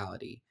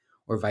materiality,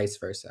 or vice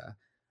versa.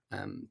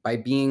 By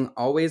being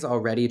always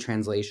already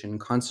translation,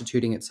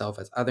 constituting itself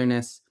as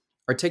otherness,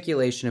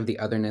 articulation of the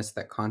otherness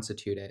that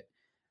constitute it,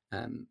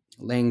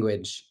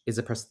 language is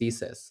a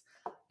prosthesis.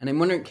 And I'm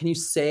wondering, can you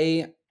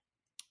say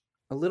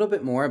a little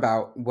bit more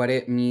about what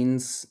it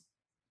means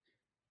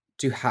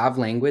to have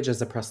language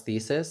as a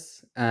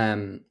prosthesis,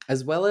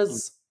 as well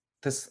as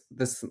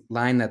this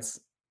line that's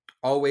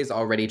always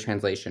already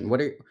translation?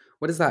 What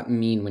does that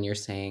mean when you're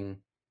saying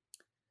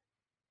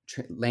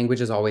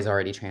language is always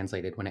already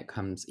translated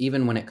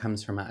even when it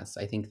comes from us?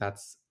 I think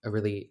that's a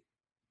really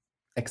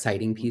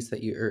exciting piece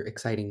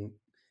exciting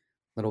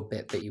little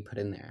bit that you put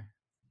in there.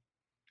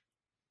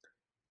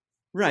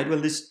 Right. Well,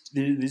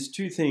 there's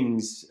two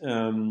things.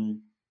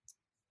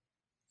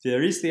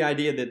 There is the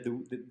idea that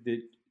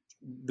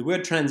the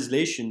word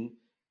translation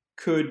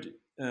could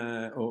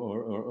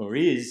or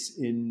is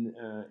in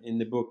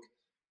the book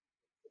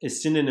a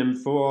synonym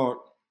for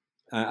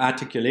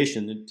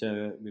articulation that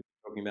we've been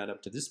talking about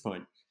up to this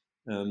point.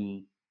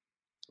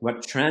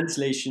 What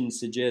translation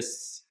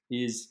suggests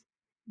is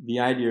the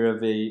idea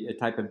of a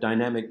type of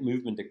dynamic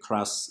movement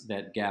across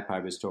that gap I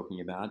was talking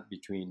about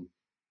between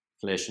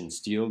flesh and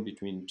steel,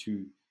 between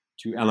two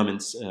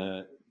elements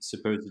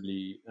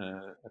supposedly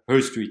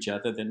opposed to each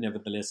other that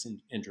nevertheless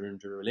enter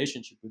into a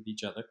relationship with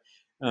each other.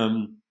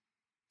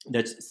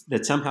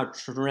 That somehow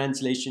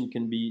translation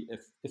can be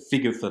a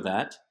figure for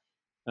that,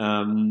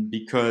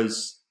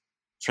 because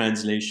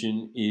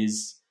translation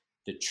is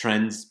the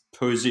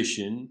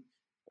transposition.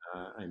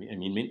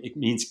 It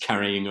means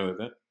carrying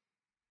over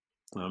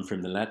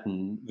from the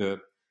Latin verb.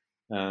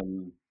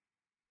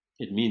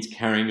 It means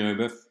carrying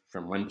over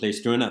from one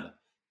place to another.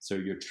 So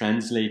you're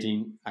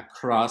translating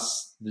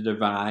across the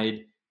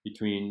divide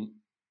between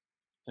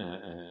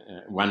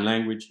one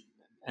language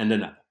and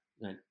another,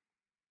 right?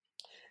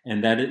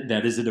 And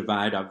that is a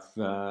divide of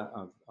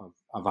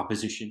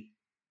opposition,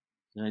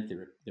 right?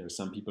 There are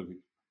some people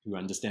who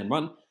understand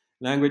one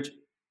language,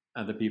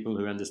 other people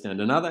who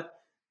understand another,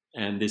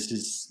 and this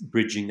is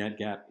bridging that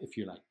gap, if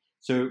you like.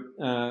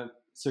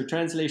 So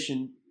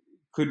translation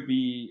could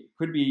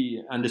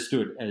be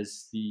understood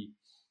as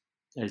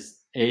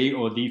a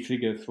or the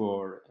figure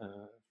for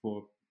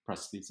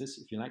prosthesis,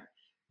 if you like,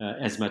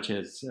 as much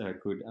as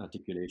could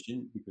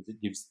articulation, because it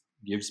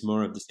gives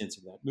more of the sense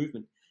of that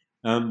movement.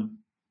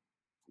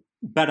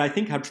 But I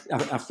think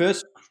our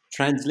first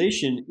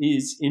translation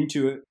is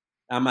into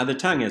our mother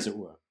tongue, as it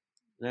were,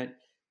 right?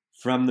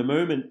 From the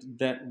moment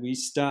that we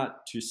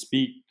start to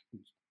speak,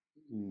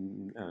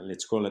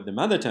 let's call it the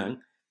mother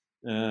tongue,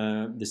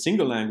 the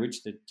single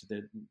language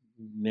that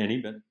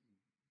many, but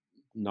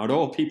not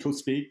all people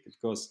speak. Of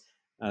course,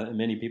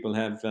 many people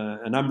have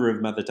a number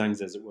of mother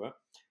tongues, as it were,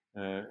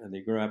 and they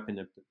grow up in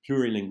a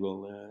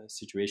plurilingual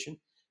situation.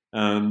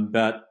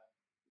 But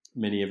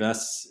many of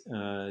us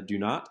do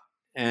not.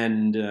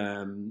 And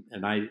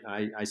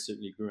I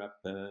certainly grew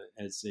up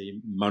as a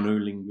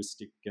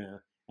monolinguistic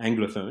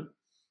Anglophone.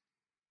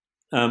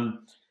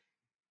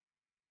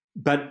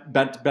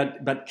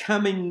 But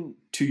coming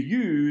to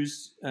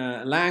use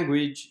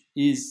language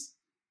is,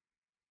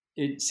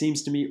 it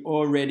seems to me,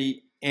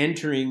 already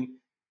entering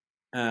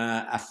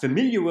a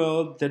familiar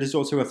world that is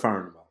also a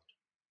foreign world,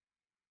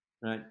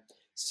 right?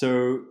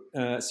 So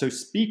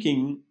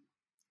speaking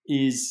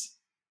is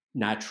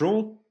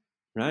natural,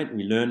 right?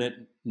 We learn it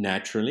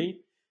naturally.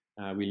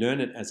 We learn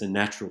it as a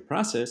natural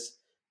process.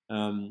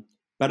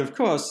 But of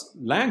course,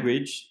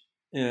 language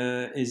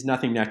is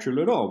nothing natural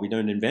at all. We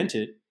don't invent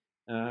it.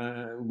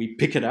 We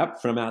pick it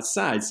up from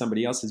outside.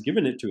 Somebody else has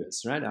given it to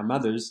us, right? Our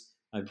mothers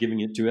are giving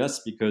it to us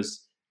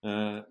because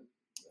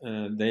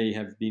they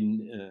have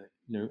been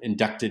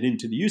inducted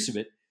into the use of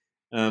it.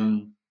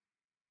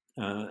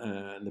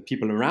 The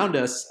people around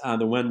us are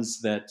the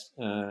ones that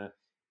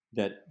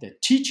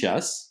teach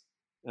us,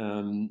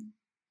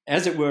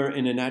 as it were,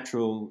 in a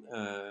natural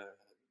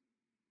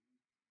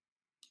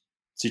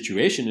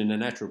situation, in a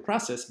natural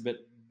process, but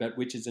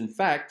which is in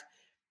fact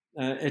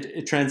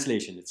a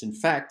translation. It's in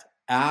fact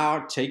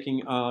our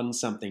taking on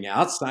something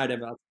outside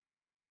of us.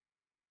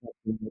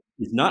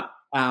 It's not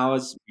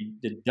ours.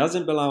 It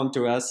doesn't belong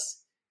to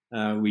us.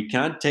 We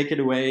can't take it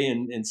away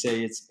and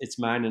say it's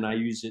mine and I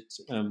use it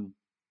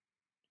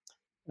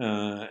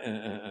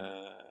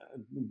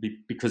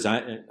because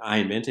I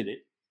invented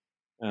it.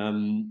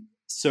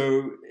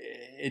 So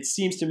it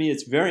seems to me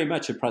it's very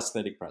much a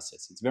prosthetic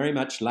process. It's very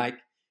much like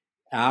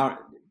our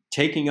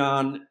taking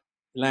on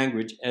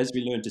language as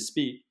we learn to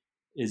speak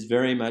is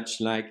very much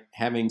like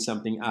having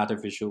something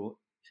artificial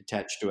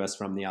attached to us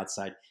from the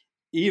outside,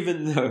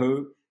 even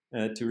though,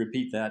 to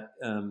repeat that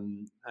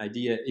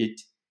idea,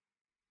 it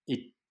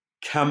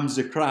comes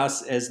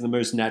across as the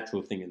most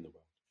natural thing in the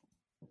world.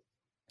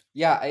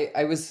 Yeah,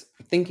 I was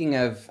thinking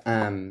of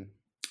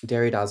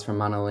Derrida's From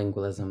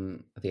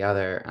Monolingualism, the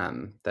other,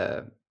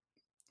 the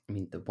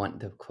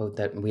quote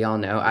that we all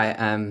know.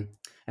 I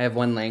have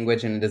one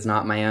language and it is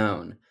not my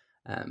own.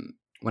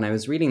 When I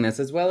was reading this,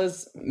 as well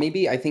as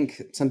maybe I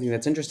think something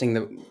that's interesting,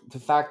 the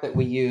fact that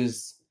we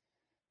use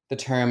the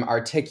term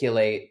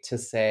articulate to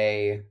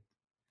say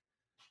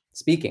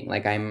speaking,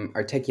 like I'm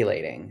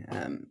articulating,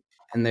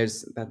 and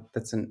there's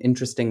that's an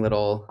interesting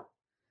little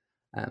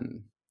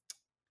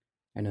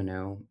I don't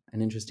know,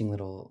 an interesting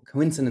little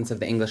coincidence of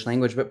the English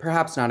language, but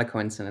perhaps not a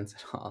coincidence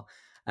at all.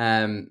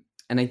 And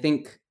I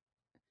think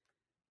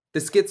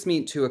this gets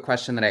me to a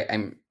question that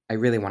I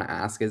really want to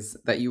ask, is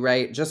that you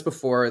write just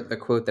before the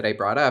quote that I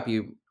brought up,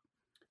 you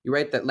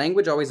write that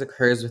language always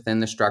occurs within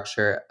the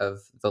structure of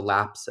the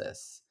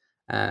lapsus.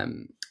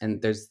 And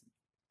there's,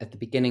 at the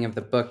beginning of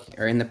the book,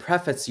 or in the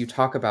preface, you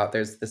talk about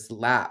there's this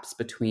lapse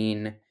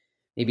between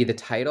maybe the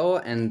title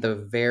and the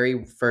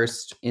very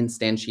first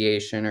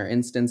instantiation or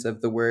instance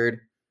of the word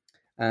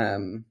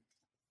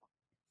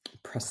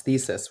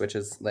prosthesis, which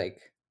is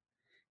like,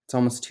 it's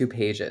almost 2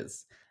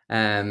 pages.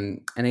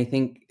 And I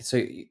think,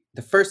 so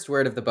the first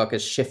word of the book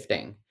is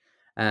shifting.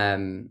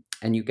 And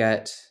you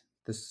get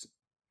this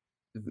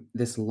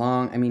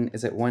long, I mean,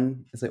 is it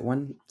one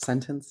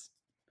sentence?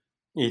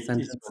 It's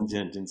one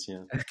sentence,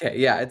 yeah. Okay,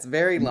 yeah, it's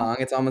very long.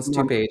 It's almost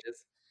 2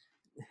 pages.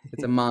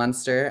 It's a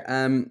monster.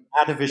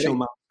 Artificial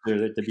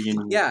monster at the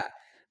beginning. Yeah,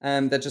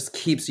 that just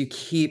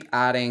keep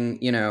adding,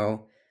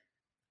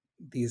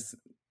 these,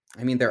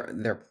 I mean,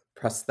 they're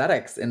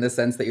prosthetics in the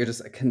sense that you're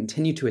just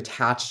continue to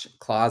attach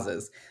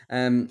clauses.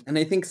 And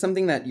I think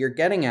something that you're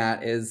getting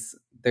at is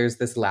there's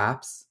this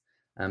lapse,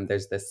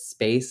 there's this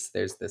space,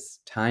 there's this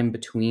time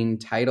between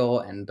title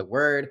and the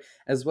word,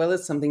 as well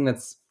as something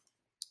that's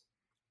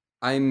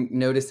I'm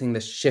noticing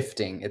the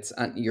shifting. It's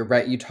you're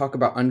right. You talk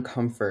about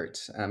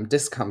uncomfort,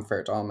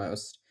 discomfort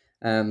almost,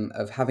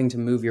 of having to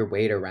move your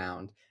weight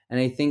around. And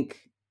I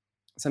think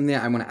something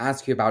that I want to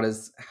ask you about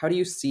is, how do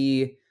you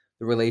see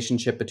the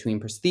relationship between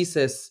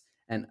prosthesis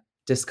and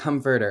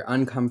discomfort or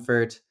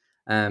uncomfort,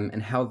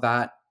 and how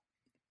that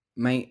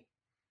might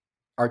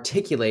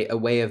articulate a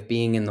way of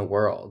being in the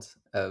world,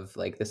 of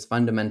like this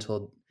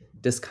fundamental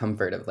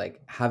discomfort of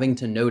like having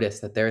to notice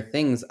that there are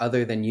things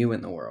other than you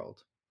in the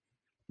world?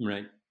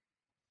 Right.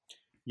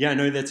 Yeah,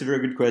 no, that's a very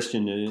good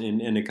question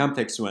and a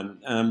complex one.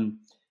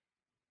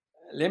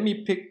 Let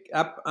me pick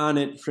up on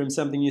it from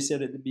something you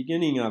said at the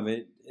beginning of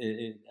it,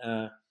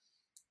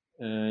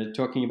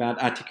 talking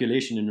about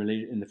articulation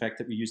in the fact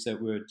that we use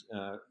that word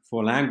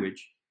for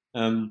language.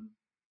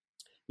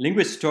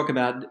 Linguists talk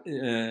about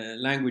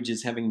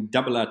languages having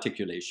double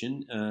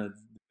articulation. The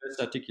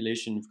first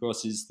articulation, of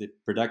course, is the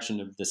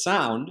production of the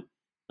sound,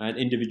 right?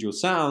 Individual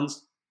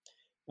sounds.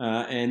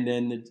 And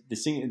then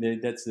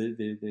that's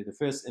the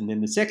first. And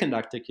then the second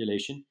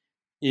articulation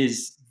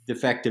is the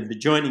fact of the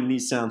joining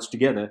these sounds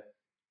together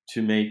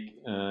to make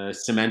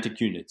semantic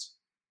units.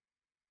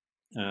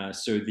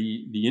 So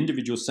the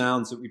individual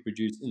sounds that we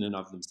produce in and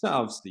of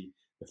themselves, the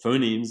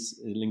phonemes,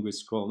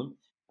 linguists call them,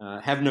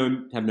 have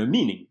no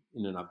meaning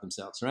in and of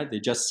themselves, right? They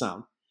just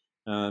sound.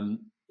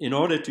 In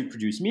order to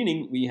produce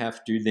meaning, we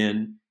have to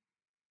then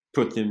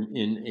put them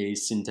in a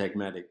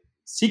syntagmatic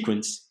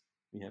sequence.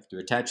 We have to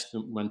attach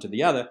them one to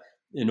the other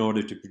in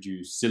order to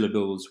produce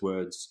syllables,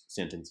 words,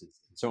 sentences,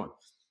 and so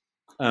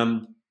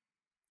on.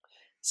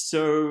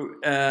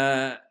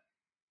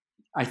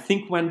 I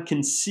think one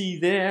can see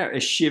there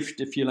a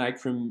shift, if you like,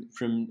 from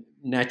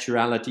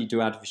naturality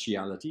to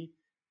artificiality.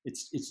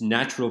 It's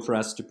natural for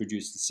us to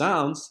produce the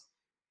sounds.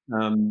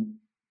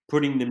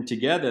 Putting them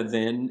together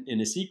then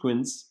in a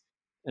sequence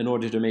in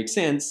order to make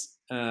sense,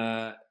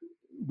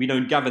 we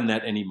don't govern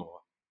that anymore.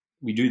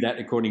 We do that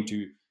according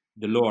to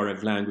the law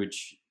of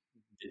language.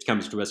 It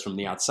comes to us from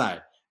the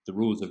outside, the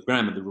rules of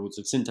grammar, the rules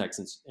of syntax,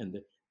 and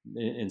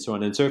so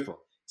on and so forth.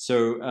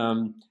 So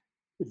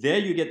there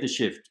you get the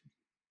shift.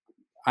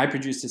 I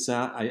produce a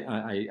sound.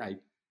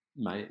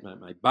 My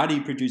body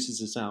produces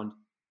a sound,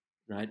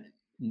 right,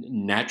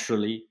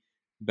 naturally,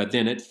 but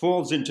then it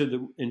falls into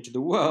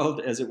the world,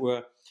 as it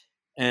were,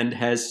 and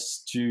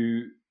has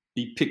to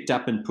be picked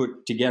up and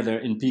put together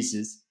in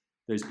pieces.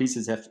 Those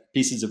pieces of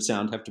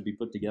sound have to be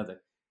put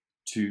together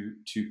to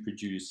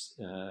produce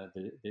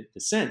the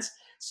sense.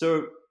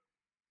 So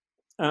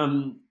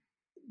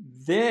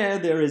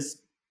there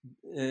is,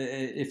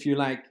 if you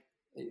like,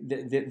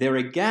 there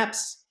are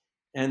gaps.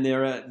 And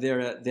there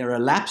are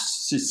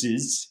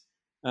lapses.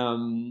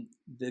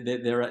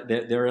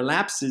 There are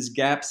lapses,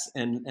 gaps,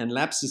 and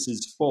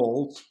lapses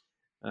fall.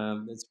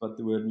 That's what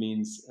the word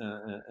means.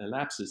 A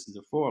lapsus is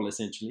a fall,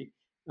 essentially.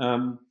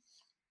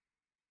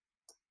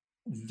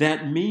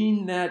 That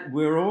mean that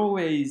we're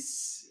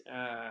always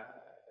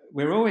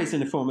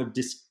in a form of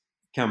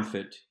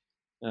discomfort,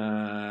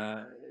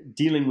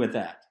 dealing with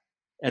that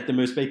at the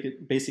most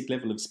basic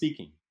level of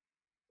speaking,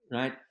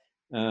 right?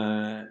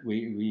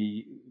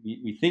 We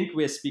think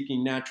we're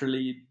speaking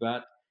naturally,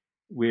 but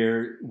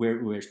we're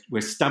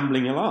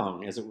stumbling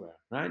along, as it were,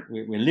 right?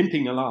 We're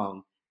limping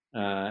along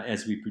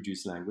as we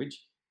produce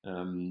language.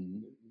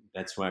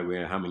 That's why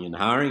we're humming and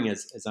hawing,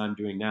 as I'm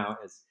doing now,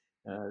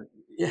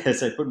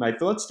 as I put my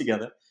thoughts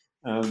together.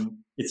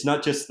 It's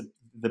not just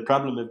the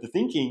problem of the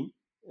thinking.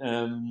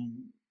 Of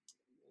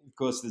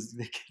course,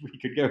 we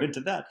could go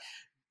into that.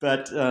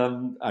 But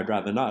I'd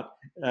rather not.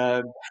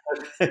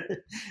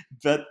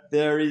 But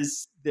there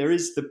is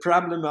the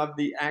problem of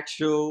the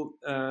actual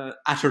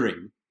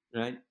uttering,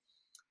 right?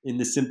 In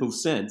the simple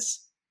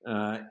sense,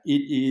 it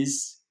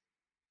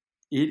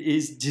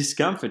is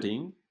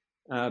discomforting,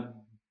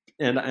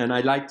 and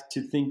I like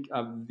to think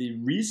of the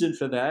reason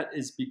for that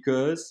is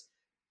because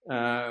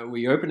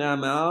we open our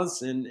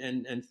mouths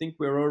and think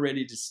we're all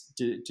ready to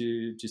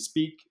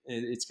speak.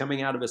 It's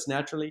coming out of us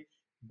naturally,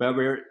 but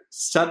we're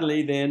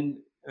suddenly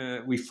then.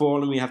 We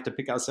fall and we have to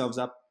pick ourselves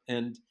up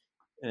and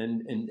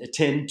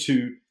attend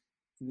to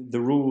the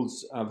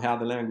rules of how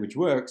the language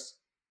works.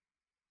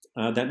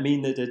 That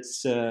mean that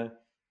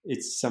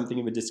it's something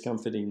of a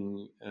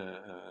discomforting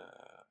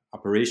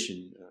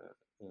operation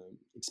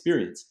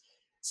experience.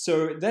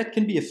 So that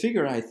can be a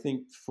figure, I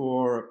think,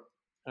 for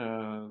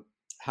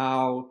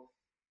how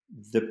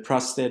the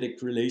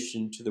prosthetic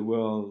relation to the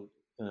world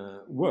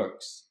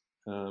works.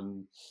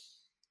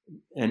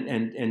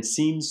 And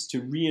seems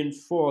to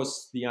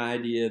reinforce the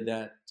idea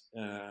that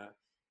the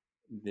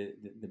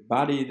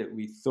body that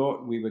we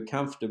thought we were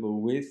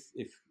comfortable with,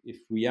 if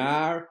we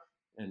are,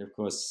 and of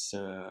course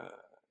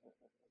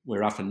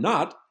we're often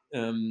not,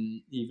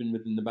 even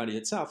within the body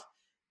itself,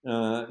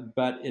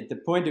 but at the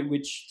point at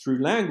which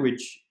through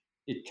language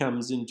it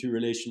comes into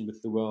relation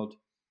with the world,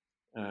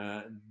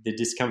 the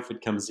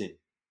discomfort comes in.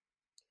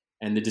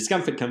 And the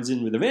discomfort comes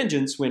in with a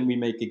vengeance when we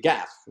make a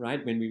gaffe,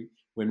 right? When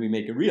we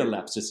make a real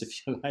lapsus, if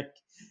you like,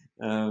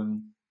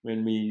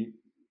 when we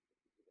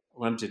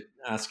want to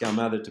ask our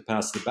mother to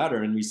pass the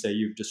butter and we say,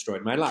 "You've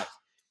destroyed my life."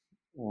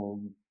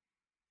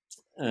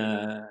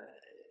 uh,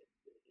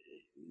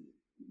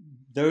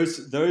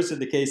 those are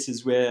the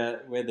cases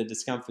where the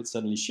discomfort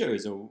suddenly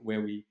shows, or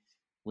where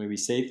we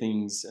say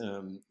things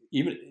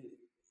even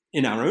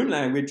in our own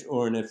language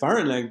or in a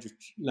foreign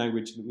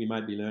language that we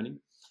might be learning,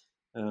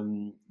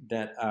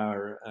 that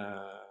are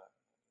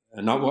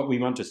not what we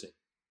want to say,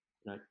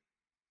 right?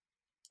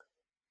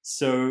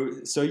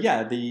 So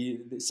yeah, the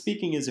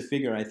speaking is a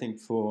figure, I think,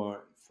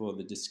 for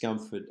the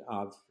discomfort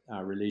of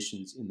our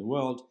relations in the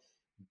world,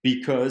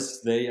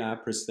 because they are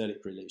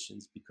prosthetic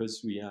relations,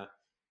 because we are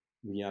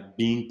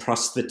being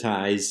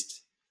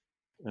prosthetized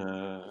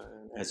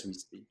as we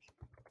speak.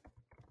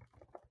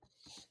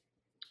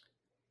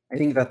 I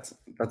think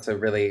that's a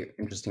really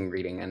interesting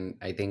reading, and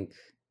I think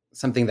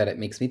something that it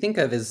makes me think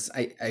of is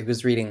I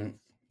was reading,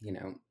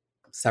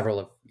 several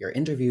of your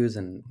interviews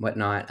and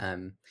whatnot,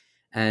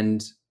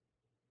 and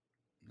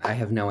I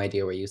have no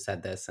idea where you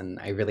said this, and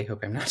I really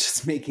hope I'm not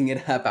just making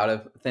it up out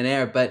of thin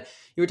air. But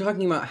you were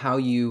talking about how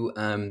you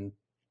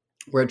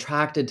were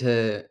attracted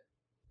to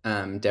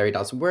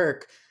Derrida's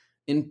work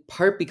in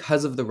part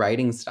because of the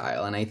writing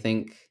style, and I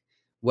think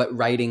what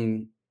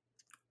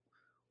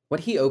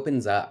he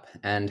opens up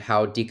and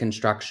how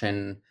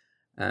deconstruction,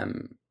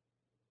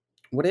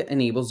 what it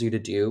enables you to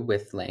do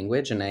with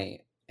language, and I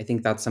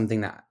think that's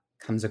something that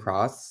comes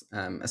across,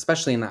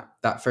 especially in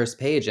that first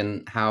page,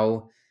 and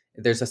how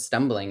there's a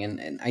stumbling,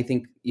 and I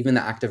think even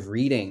the act of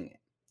reading,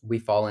 we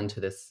fall into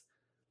this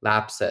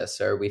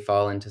lapsus, or we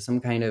fall into some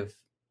kind of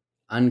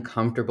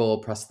uncomfortable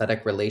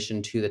prosthetic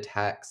relation to the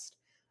text,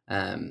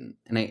 and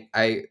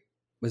I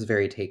was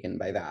very taken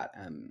by that,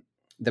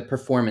 the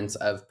performance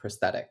of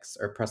prosthetics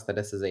or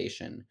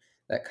prostheticization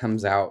that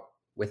comes out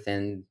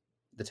within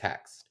the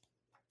text.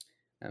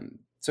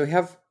 So we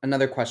have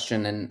another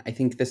question, and I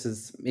think this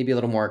is maybe a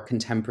little more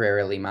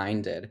contemporarily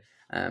minded,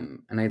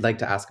 and I'd like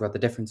to ask about the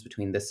difference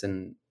between this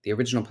and the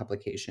original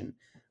publication.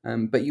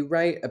 But you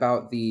write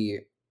about the,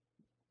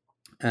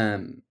 I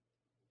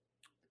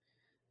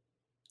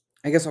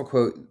guess I'll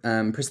quote,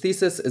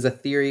 prosthesis is a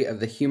theory of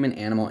the human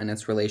animal and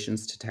its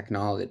relations to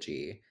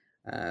technology.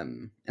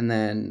 And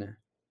then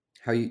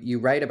how you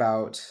write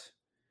about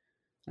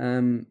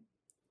the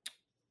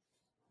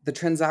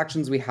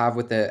transactions we have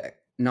with the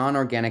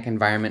non-organic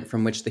environment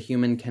from which the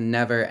human can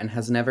never and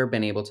has never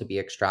been able to be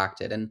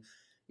extracted. And,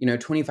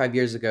 25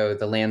 years ago,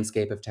 the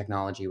landscape of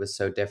technology was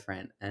so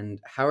different. And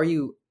how are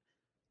you,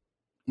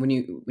 when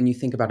you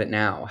think about it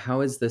now,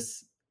 how is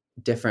this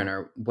different,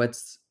 or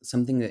what's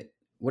something that,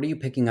 what are you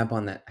picking up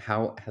on that,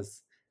 how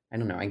has, I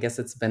don't know, I guess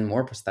it's been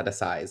more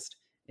prostheticized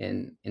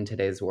in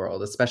today's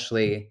world,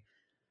 especially,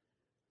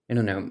 I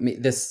don't know,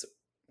 this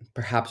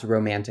perhaps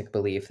romantic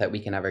belief that we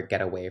can ever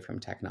get away from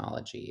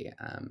technology.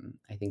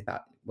 I think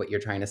that what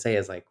you're trying to say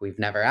is like, we've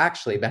never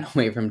actually been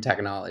away from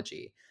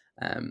technology.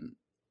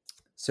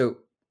 So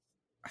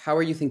how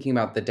are you thinking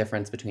about the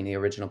difference between the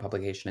original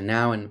publication and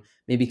now? And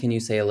maybe can you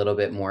say a little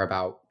bit more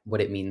about what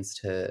it means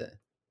to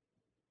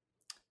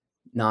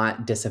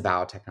not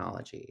disavow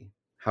technology?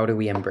 How do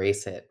we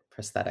embrace it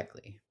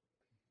prosthetically?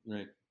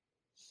 Right.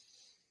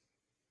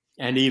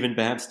 And even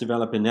perhaps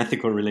develop an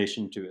ethical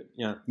relation to it.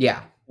 Yeah.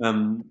 Yeah.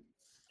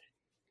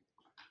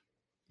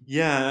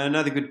 Yeah,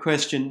 another good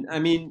question. I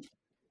mean,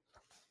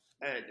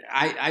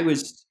 I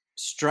was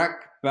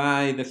struck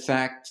by the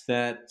fact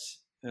that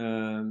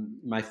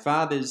my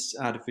father's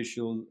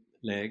artificial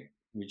leg,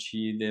 which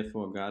he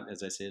therefore got,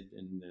 as I said,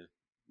 in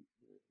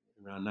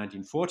around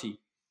 1940,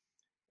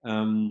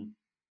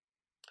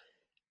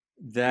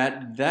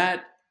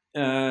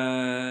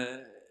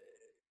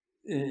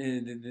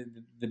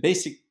 the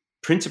basic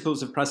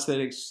principles of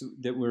prosthetics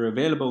that were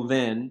available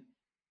then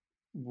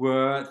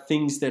were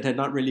things that had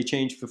not really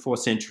changed for 4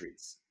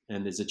 centuries.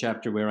 And there's a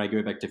chapter where I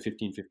go back to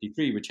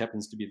 1553, which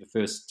happens to be the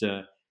first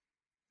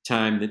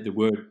time that the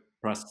word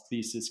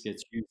prosthesis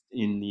gets used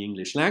in the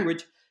English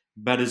language,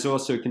 but is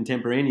also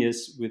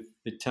contemporaneous with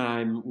the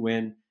time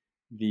when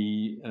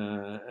the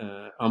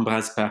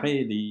Ambroise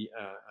Paré, the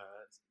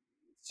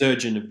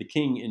surgeon of the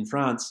king in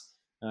France,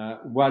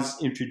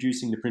 was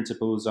introducing the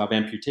principles of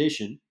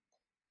amputation,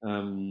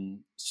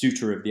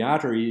 suture of the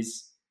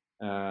arteries,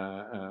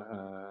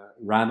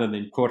 rather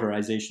than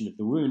cauterization of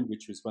the wound,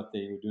 which was what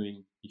they were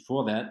doing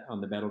before that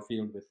on the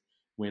battlefield with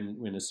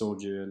when a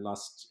soldier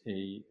lost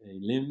a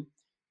limb,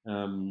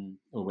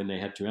 or when they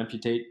had to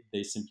amputate,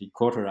 they simply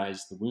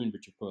cauterized the wound,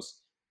 which of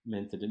course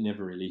meant that it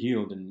never really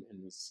healed and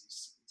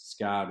was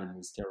scarred and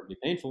was terribly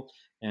painful.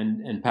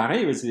 And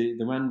Paré was the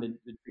one that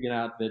figured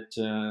out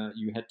that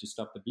you had to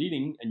stop the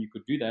bleeding, and you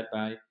could do that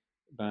by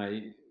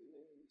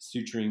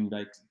suturing,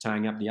 by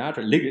tying up the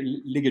artery,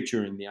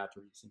 ligaturing the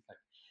arteries, in fact.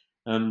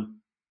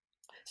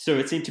 So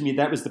it seemed to me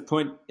that was the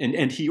point.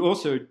 And he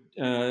also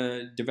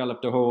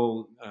developed a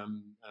whole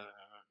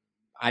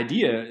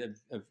idea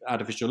of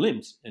artificial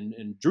limbs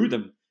and drew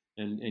them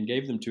and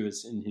gave them to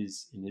us in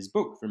his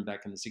book from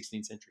back in the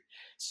 16th century.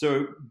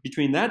 So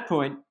between that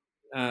point,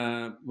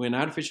 when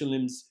artificial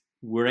limbs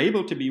were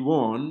able to be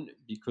worn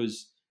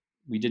because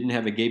we didn't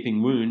have a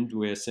gaping wound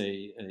where,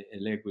 say, a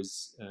leg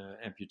was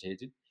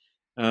amputated,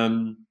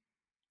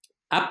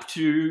 up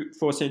to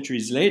 4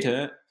 centuries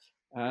later,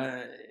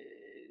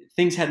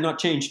 things had not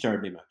changed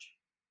terribly much.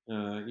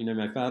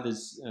 My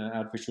father's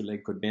artificial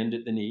leg could bend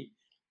at the knee,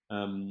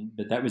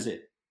 but that was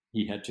it.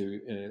 He had to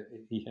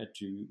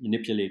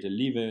manipulate a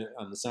lever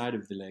on the side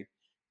of the leg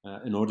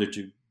in order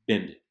to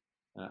bend it.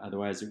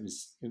 Otherwise, it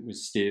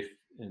was stiff,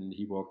 and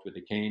he walked with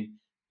a cane.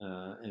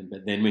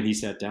 But then when he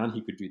sat down,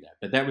 he could do that.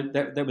 But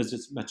that was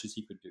as much as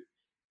he could do.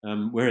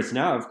 Whereas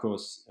now, of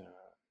course,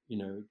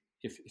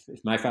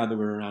 if my father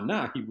were around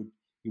now,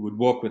 he would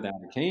walk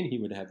without a cane. He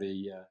would have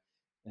a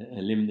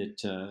limb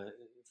that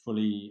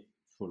fully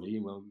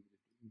well,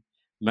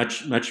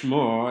 much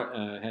more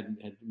had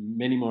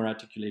many more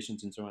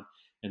articulations and so on,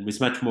 and was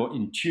much more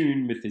in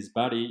tune with his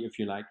body, if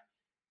you like.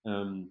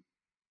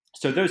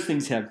 So those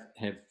things have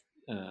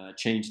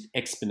changed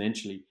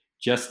exponentially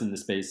just in the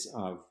space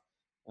of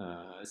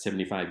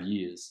 75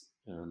 years,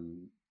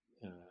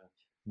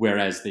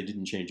 whereas they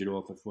didn't change at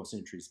all for 4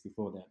 centuries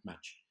before that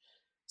much.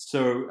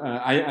 So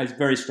I was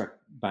very struck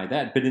by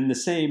that. But in the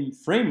same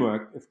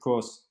framework, of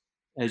course,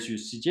 as you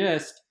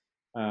suggest,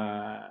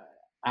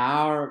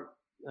 our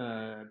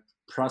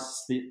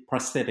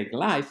prosthetic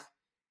life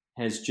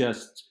has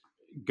just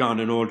gone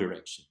in all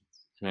directions,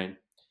 right?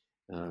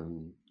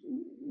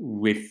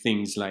 With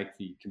things like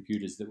the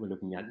computers that we're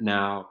looking at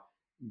now,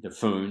 the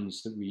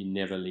phones that we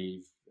never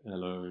leave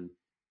alone,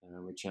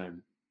 which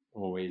I'm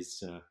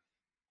always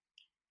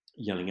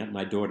yelling at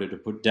my daughter to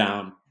put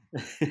down,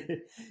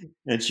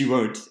 and she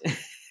won't.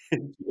 She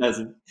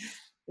doesn't.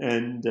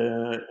 And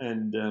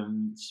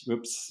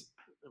whoops!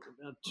 I'm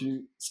about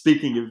to.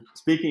 Speaking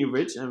of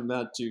which, I'm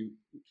about to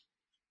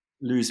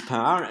lose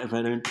power if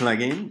I don't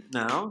plug in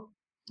now.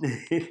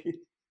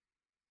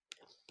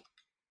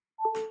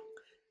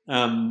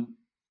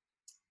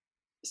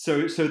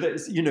 So that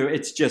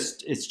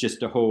it's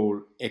just a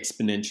whole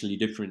exponentially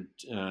different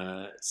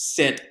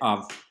set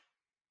of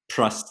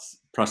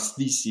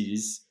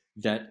prostheses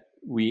that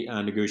we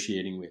are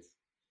negotiating with.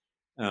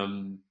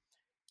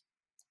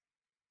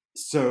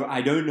 So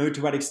I don't know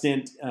to what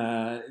extent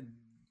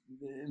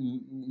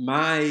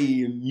my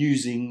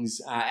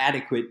musings are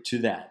adequate to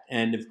that,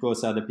 and of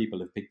course other people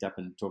have picked up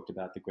and talked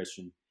about the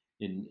question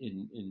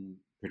in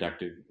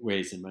productive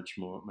ways and much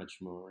more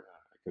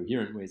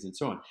coherent ways and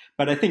so on.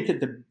 But I think that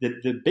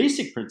the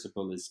basic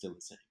principle is still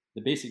the same.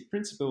 The basic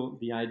principle,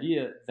 the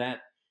idea that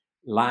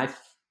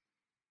life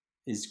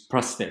is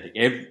prosthetic,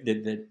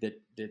 that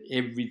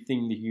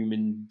everything the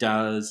human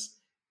does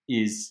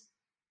is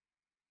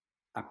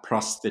a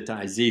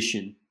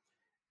prostetization,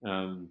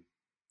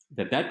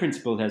 that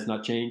principle has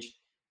not changed,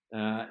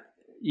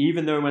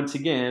 even though, once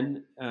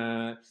again,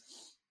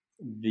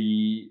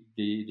 the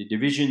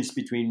divisions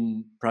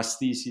between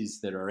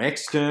prostheses that are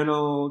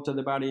external to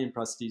the body and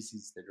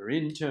prostheses that are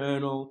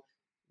internal.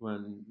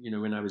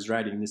 When I was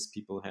writing this,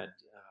 people had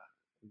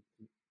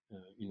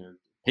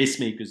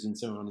pacemakers and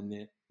so on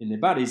in their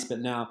bodies, but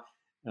now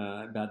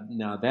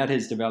that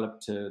has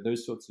developed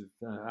those sorts of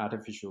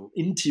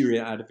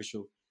interior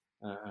artificial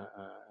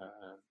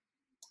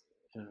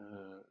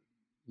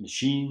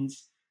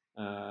machines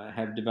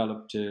have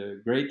developed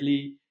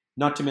greatly.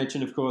 Not to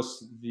mention, of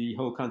course, the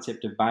whole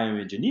concept of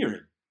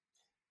bioengineering,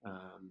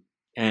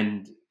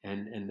 and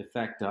the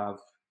fact of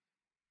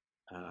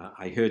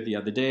I heard the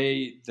other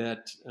day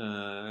that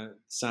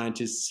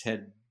scientists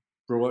had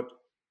brought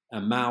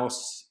a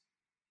mouse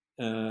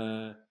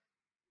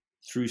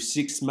through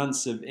 6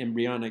 months of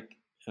embryonic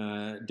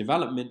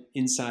development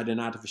inside an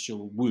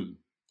artificial womb.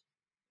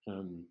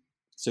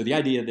 So the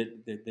idea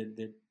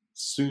that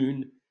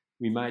soon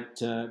we might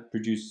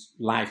produce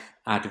life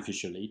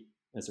artificially,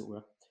 as it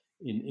were,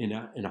 in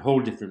a whole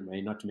different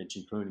way, not to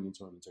mention cloning and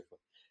so on and so forth.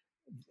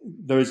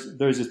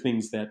 Those are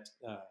things that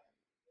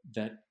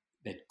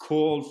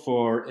call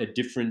for a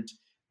different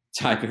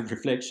type of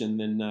reflection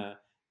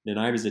than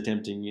I was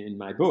attempting in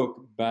my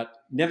book, but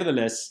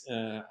nevertheless,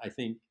 I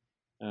think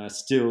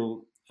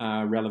still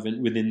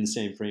relevant within the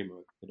same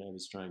framework that I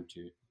was trying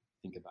to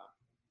think about.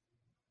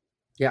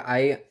 Yeah,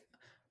 I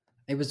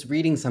was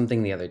reading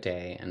something the other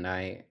day, and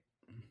I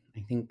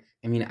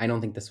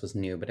don't think this was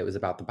new, but it was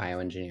about the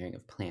bioengineering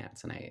of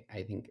plants, and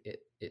I think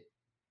it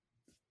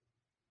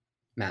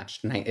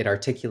matched, and it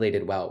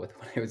articulated well with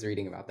what I was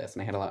reading about this,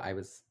 and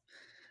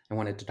I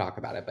wanted to talk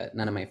about it, but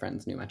none of my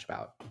friends knew much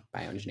about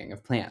bioengineering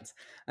of plants.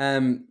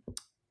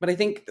 But I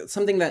think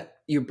something that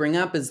you bring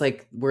up is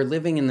like we're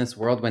living in this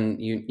world when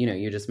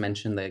you just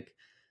mentioned like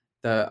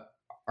the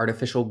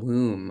artificial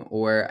womb,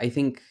 or I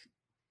think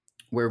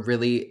we're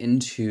really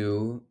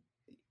into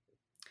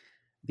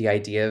the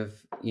idea of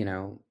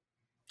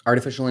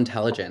artificial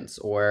intelligence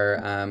or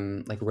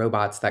like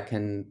robots that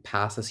can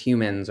pass as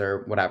humans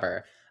or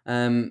whatever.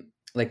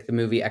 Like the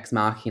movie Ex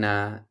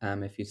Machina,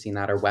 if you've seen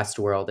that, or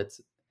Westworld, it's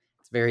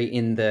very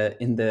in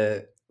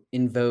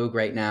vogue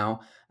right now.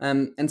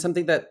 And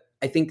something that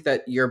I think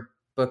that your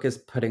book is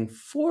putting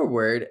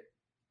forward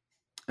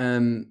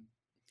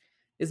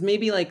is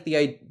maybe like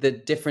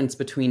the difference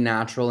between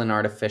natural and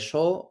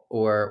artificial,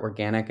 or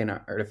organic and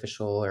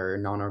artificial, or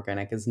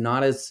non-organic, is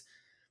not as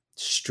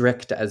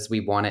strict as we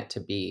want it to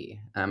be.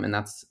 And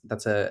that's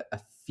a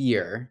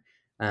fear.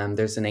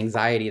 There's an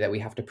anxiety that we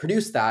have to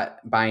produce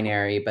that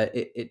binary, but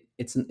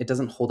it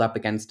doesn't hold up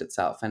against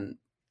itself. And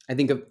I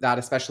think of that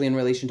especially in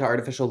relation to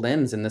artificial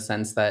limbs, in the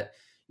sense that,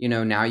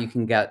 now you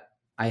can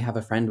I have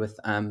a friend with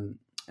an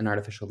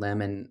artificial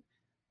limb, and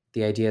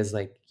the idea is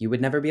like, you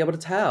would never be able to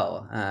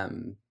tell.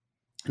 And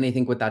I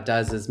think what that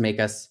does is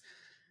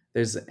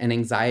there's an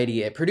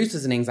anxiety. It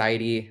produces an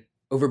anxiety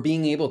over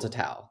being able to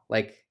tell.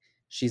 Like,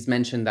 she's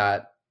mentioned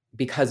that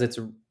because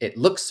it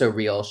looks so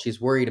real, she's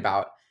worried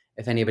about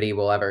if anybody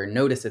will ever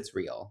notice it's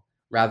real,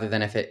 rather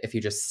than if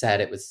you just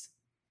said it was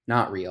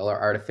not real or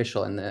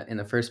artificial in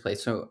the first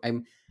place. So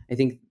I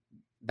think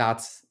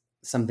that's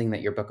something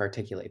that your book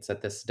articulates,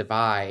 that this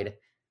divide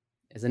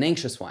is an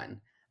anxious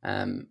one,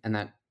 and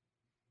that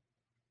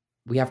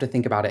we have to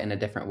think about it in a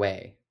different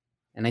way.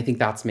 And I think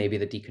that's maybe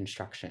the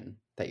deconstruction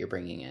that you're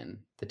bringing in,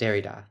 the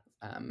Derrida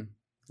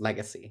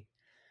legacy.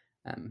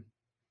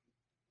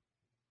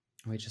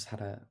 We just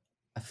had a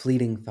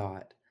fleeting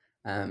thought.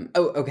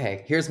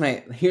 Okay. Here's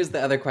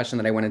the other question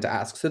that I wanted to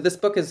ask. So this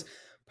book is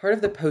part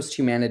of the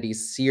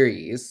Posthumanities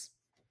series.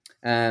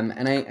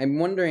 And I'm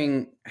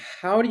wondering,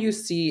 how do you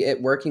see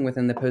it working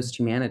within the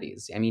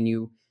posthumanities? I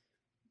mean,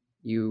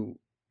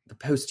 the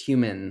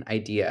posthuman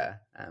idea,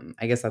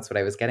 I guess that's what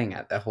I was getting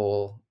at, the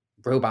whole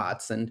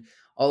robots and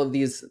all of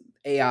these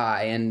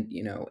AI and,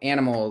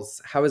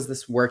 animals. How is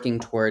this working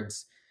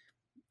towards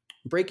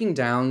breaking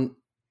down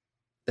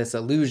this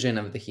illusion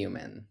of the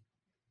human?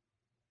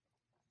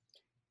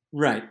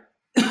 Right.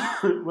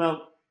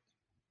 Well,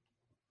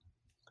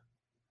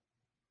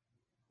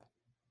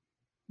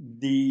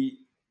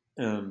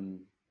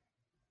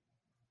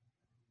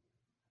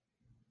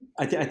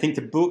 I think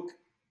the book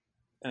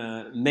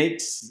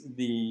makes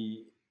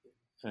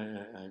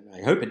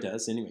I hope it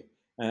does anyway,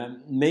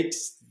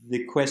 makes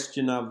the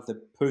question of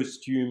the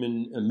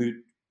posthuman a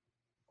moot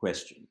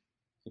question,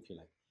 if you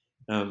like,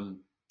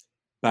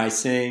 by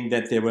saying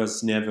that there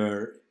was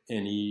never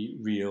any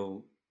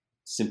real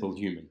simple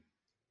human.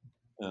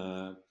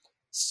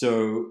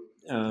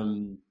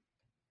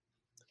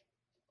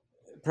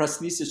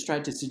 Prosthesis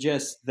tried to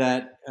suggest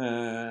that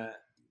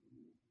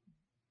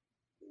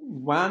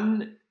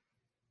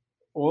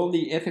all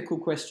the ethical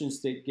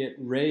questions that get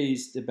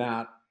raised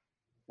about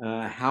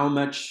how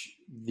much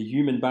the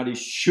human body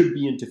should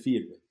be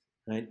interfered with,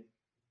 right?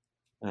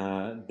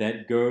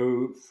 That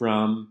go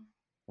from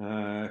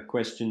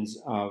questions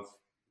of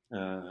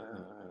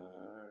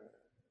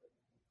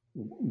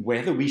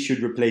whether we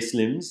should replace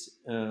limbs.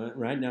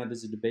 Right now,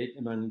 there's a debate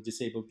among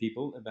disabled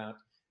people about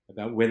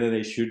whether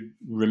they should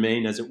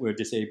remain, as it were,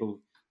 disabled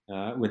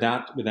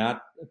without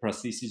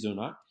prostheses or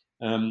not,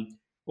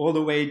 all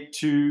the way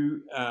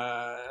to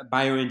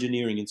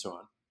bioengineering and so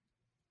on.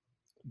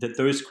 That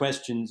those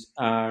questions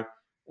are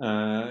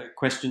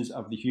questions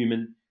of the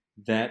human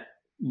that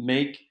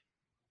make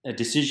a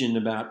decision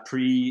about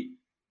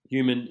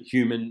pre-human,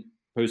 human,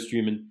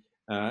 post-human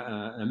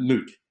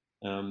moot.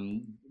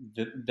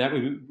 That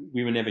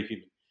we were never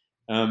human.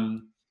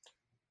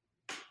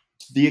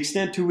 The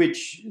extent to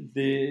which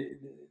the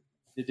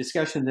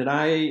discussion that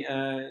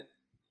I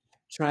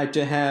tried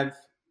to have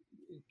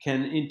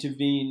can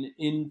intervene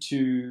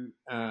into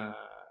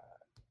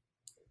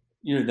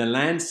the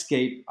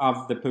landscape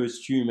of the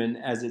post-human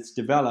as it's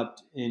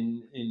developed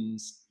in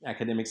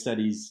academic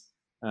studies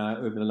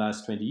over the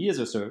last 20 years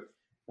or so,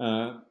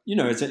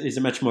 is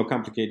a much more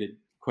complicated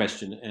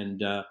question,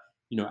 and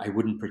I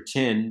wouldn't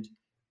pretend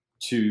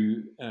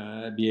to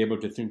be able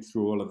to think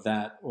through all of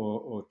that,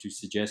 or to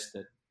suggest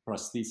that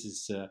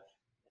prosthesis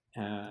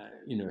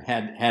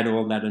had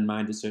all that in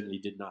mind. It certainly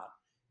did not.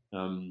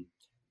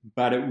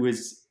 But it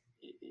was.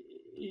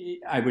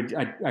 I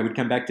would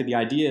come back to the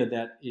idea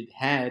that it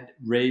had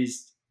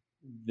raised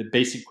the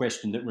basic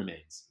question that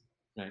remains,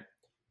 right?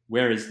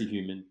 Where is the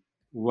human?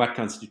 What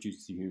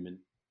constitutes the human?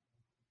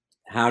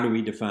 How do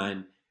we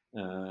define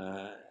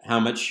how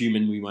much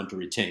human we want to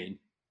retain?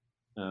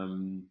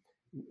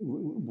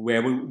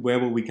 Where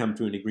will we come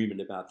to an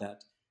agreement about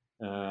that?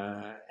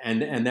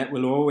 And that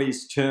will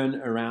always turn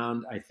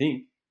around, I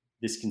think,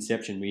 this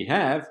conception we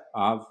have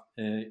of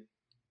a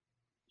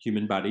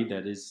human body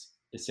that is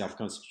a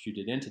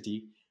self-constituted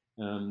entity.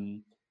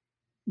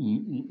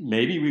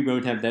 Maybe we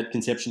won't have that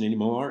conception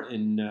anymore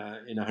in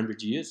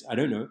 100 years. I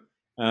don't know.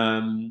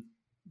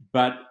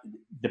 But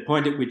the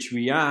point at which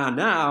we are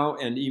now,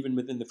 and even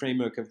within the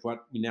framework of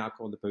what we now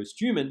call the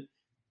post-human,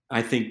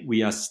 I think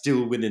we are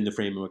still within the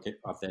framework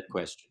of that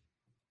question.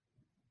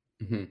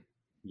 Mm-hmm.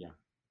 Yeah.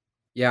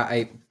 Yeah,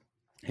 I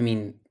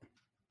mean,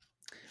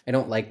 I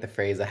don't like the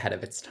phrase "ahead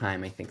of its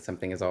time." I think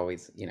something is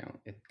always,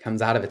 it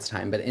comes out of its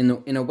time. But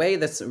in a way,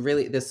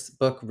 this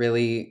book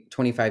really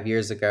 25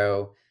 years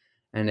ago,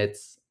 and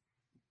its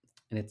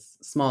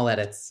small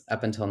edits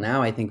up until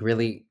now, I think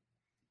really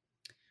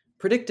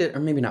predicted,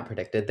 or maybe not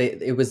predicted.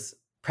 It was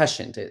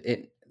prescient.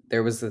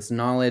 There was this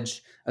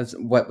knowledge of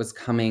what was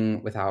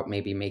coming without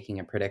maybe making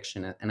a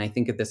prediction. And I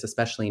think of this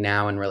especially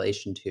now in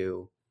relation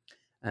to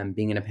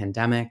being in a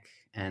pandemic,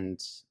 and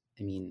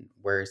I mean,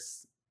 we're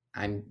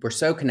we're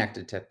so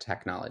connected to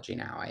technology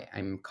now.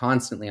 I'm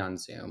constantly on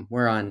Zoom.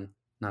 We're on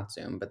not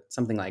Zoom, but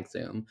something like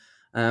Zoom,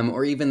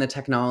 or even the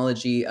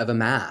technology of a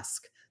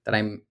mask that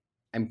I'm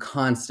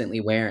constantly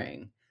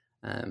wearing.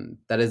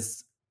 That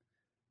is,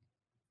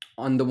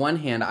 on the one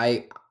hand,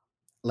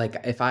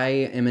 if I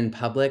am in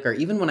public or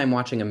even when I'm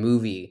watching a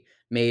movie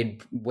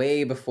made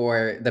way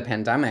before the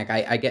pandemic,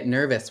 I get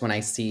nervous when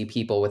I see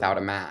people without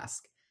a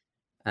mask.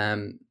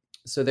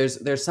 So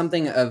there's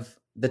something of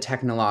the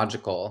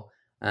technological,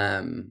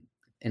 in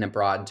a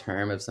broad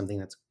term, of something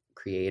that's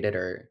created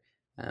or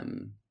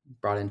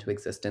brought into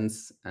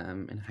existence,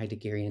 in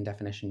Heideggerian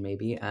definition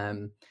maybe,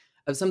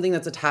 of something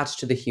that's attached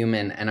to the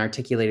human and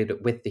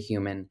articulated with the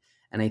human.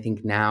 And I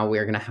think now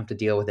we're going to have to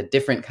deal with a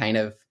different kind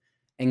of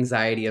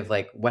anxiety of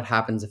like, what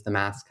happens if the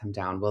masks come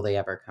down? Will they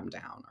ever come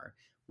down? Or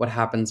what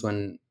happens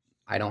when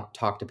I don't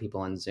talk to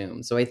people on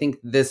Zoom? So I think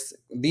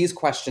these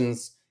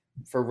questions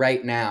for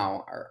right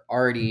now are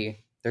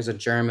already, there's a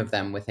germ of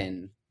them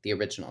within the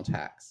original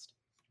text.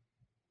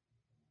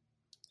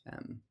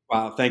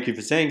 Wow, thank you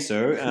for saying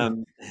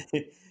so.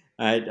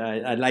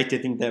 I'd like to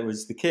think that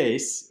was the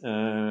case.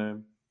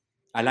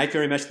 I like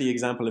very much the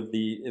example of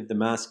the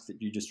mask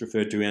that you just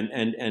referred to,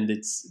 and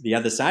it's the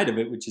other side of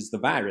it, which is the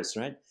virus,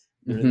 right?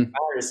 The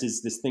virus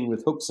is this thing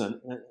with hooks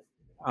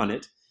on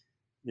it.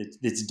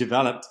 It's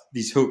developed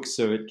these hooks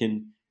so it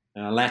can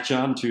latch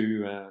on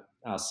to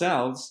our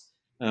cells,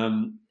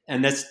 and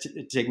that's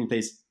taking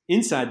place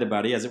inside the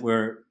body, as it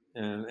were,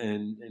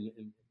 and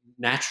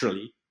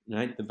naturally,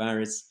 right? The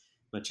virus,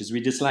 much as we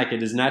dislike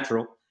it, is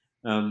natural.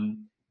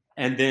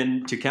 And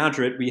then to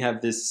counter it, we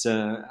have this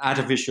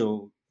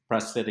artificial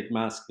prosthetic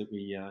mask that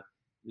we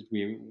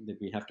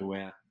have to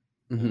wear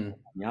on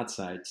the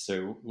outside.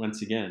 So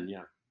once again,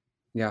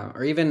 yeah,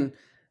 or even,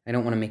 I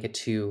don't want to make it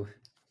too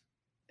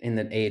in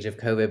the age of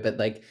COVID, but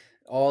like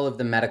all of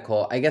the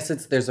medical, I guess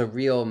there's a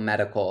real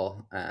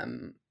medical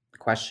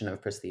question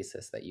of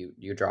prosthesis that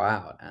you draw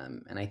out,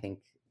 and I think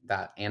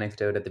that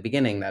anecdote at the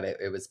beginning that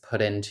it was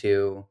put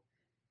into,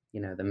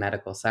 the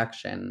medical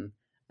section,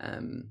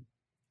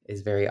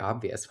 is very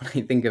obvious when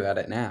I think about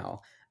it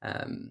now.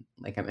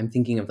 Like I'm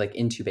thinking of like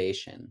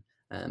intubation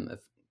of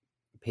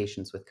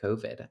patients with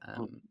COVID,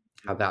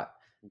 how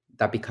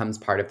that becomes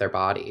part of their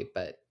body,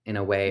 but in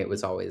a way it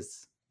was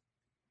always,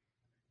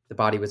 the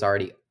body was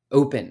already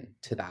open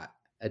to that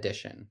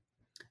addition.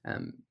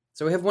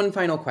 So we have one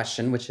final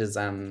question, which is,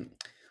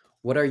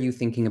 what are you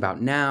thinking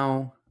about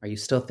now? Are you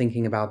still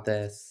thinking about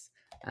this?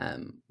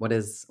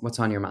 What's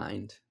on your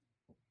mind?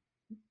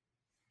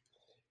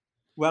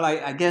 Well,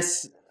 I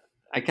guess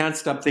I can't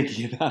stop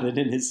thinking about it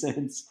in a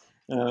sense,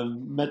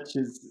 much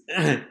as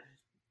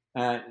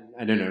I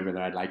don't know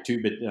whether I'd like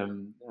to, but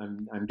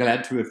I'm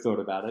glad to have thought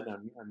about it.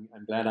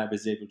 I'm glad I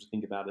was able to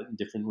think about it in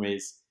different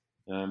ways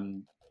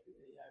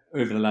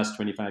over the last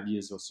 25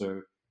 years or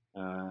so,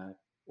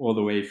 all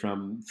the way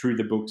through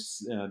the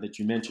books that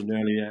you mentioned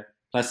earlier,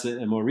 plus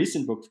a more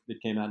recent book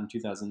that came out in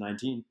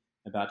 2019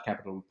 about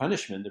capital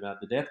punishment, about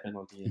the death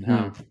penalty, and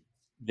how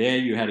there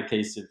you had a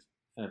case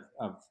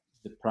of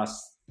the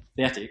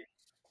prosthetic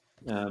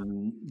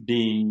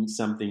being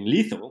something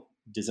lethal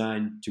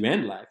designed to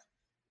end life.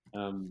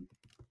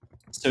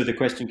 So the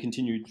question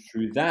continued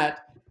through that.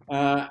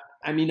 I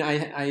mean,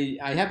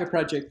 I have a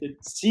project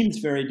that seems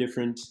very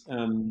different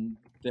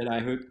that I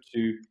hope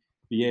to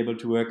be able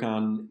to work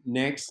on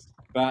next,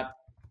 but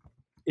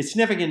it's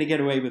never going to get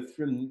away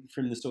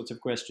from the sorts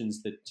of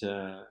questions that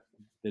are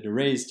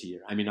raised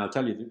here. I mean, I'll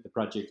tell you that the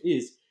project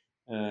is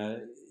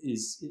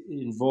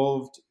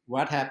involved.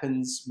 What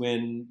happens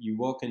when you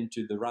walk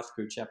into the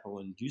Rothko Chapel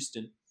in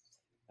Houston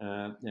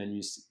and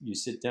you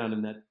sit down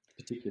in that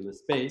particular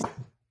space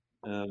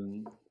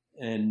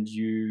and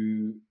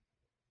you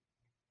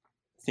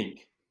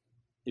think,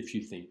 if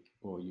you think,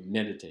 or you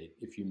meditate,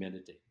 if you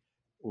meditate,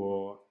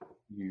 or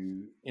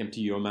you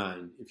empty your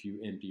mind, if you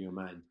empty your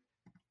mind,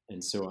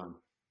 and so on.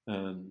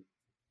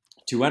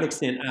 To what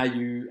extent are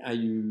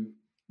you,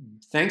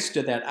 thanks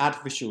to that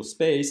artificial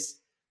space,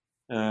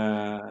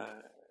 that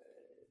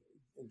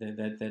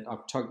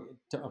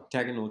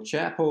octagonal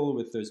chapel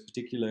with those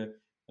particular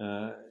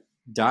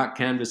dark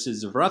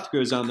canvases of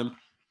Rothko's on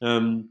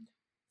them,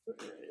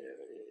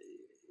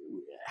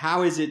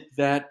 how is it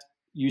that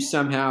you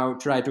somehow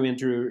try to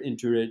enter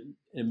into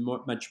a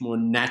much more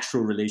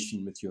natural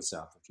relation with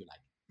yourself, if you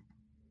like?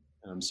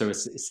 So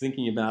it's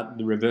thinking about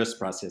the reverse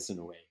process in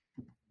a way,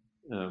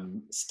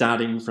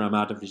 starting from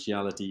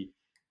artificiality,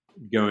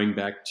 going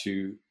back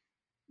to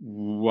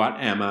what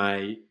am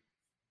I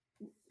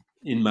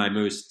in my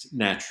most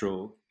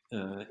natural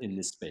in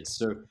this space.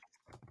 So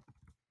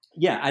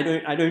yeah,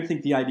 I don't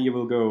think the idea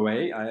will go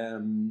away. For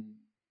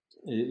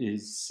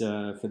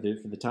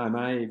the time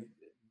I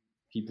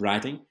keep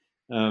writing,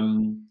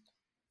 and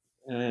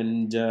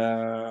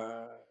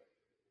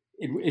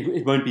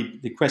it won't be,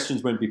 the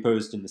questions won't be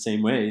posed in the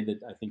same way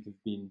that I think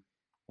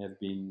have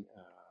been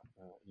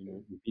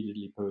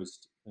repeatedly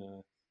posed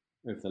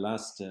over the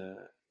last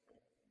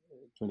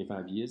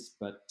 25 years,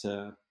 but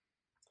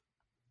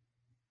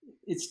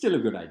it's still a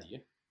good idea.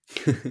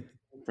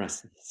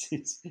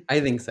 prosthesis. I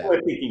think so.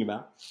 Worth thinking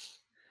about.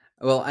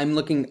 Well, I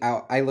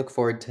look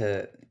forward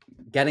to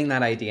getting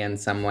that idea in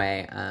some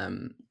way.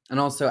 And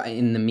also,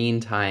 in the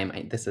meantime,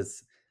 this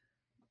is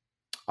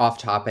off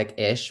topic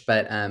ish,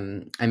 but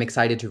I'm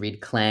excited to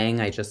read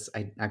Clang. I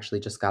actually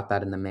just got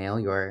that in the mail,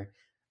 your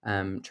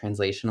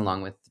translation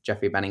along with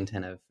Geoffrey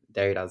Bennington of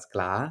Derrida's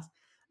Glass.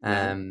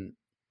 I'm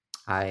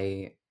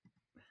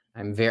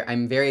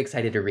very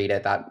excited to read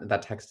it.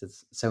 That text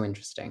is so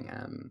interesting,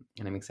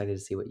 and I'm excited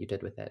to see what you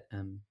did with it.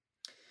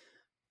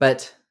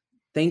 But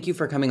thank you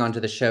for coming onto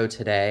the show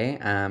today.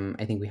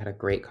 I think we had a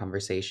great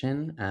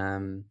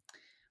conversation.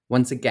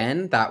 Once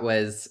again, that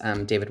was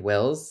David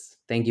Wills.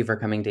 Thank you for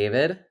coming,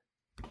 David.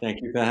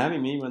 Thank you for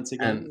having me once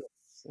again.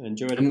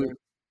 Enjoyed it.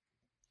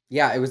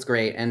 Yeah, it was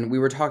great. And we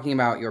were talking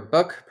about your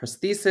book,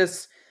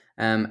 Prosthesis,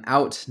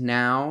 out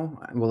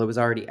now. Well, it was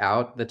already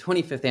out, the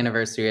 25th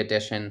anniversary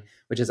edition,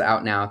 which is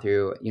out now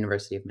through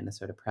University of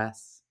Minnesota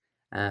Press.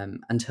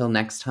 Until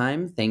next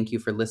time, thank you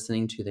for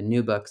listening to the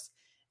New Books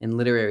in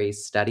Literary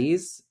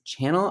Studies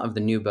channel of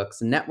the New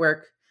Books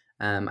Network.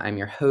 I'm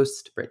your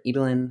host, Britt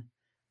Edelin,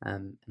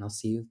 and I'll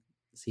see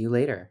you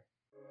later.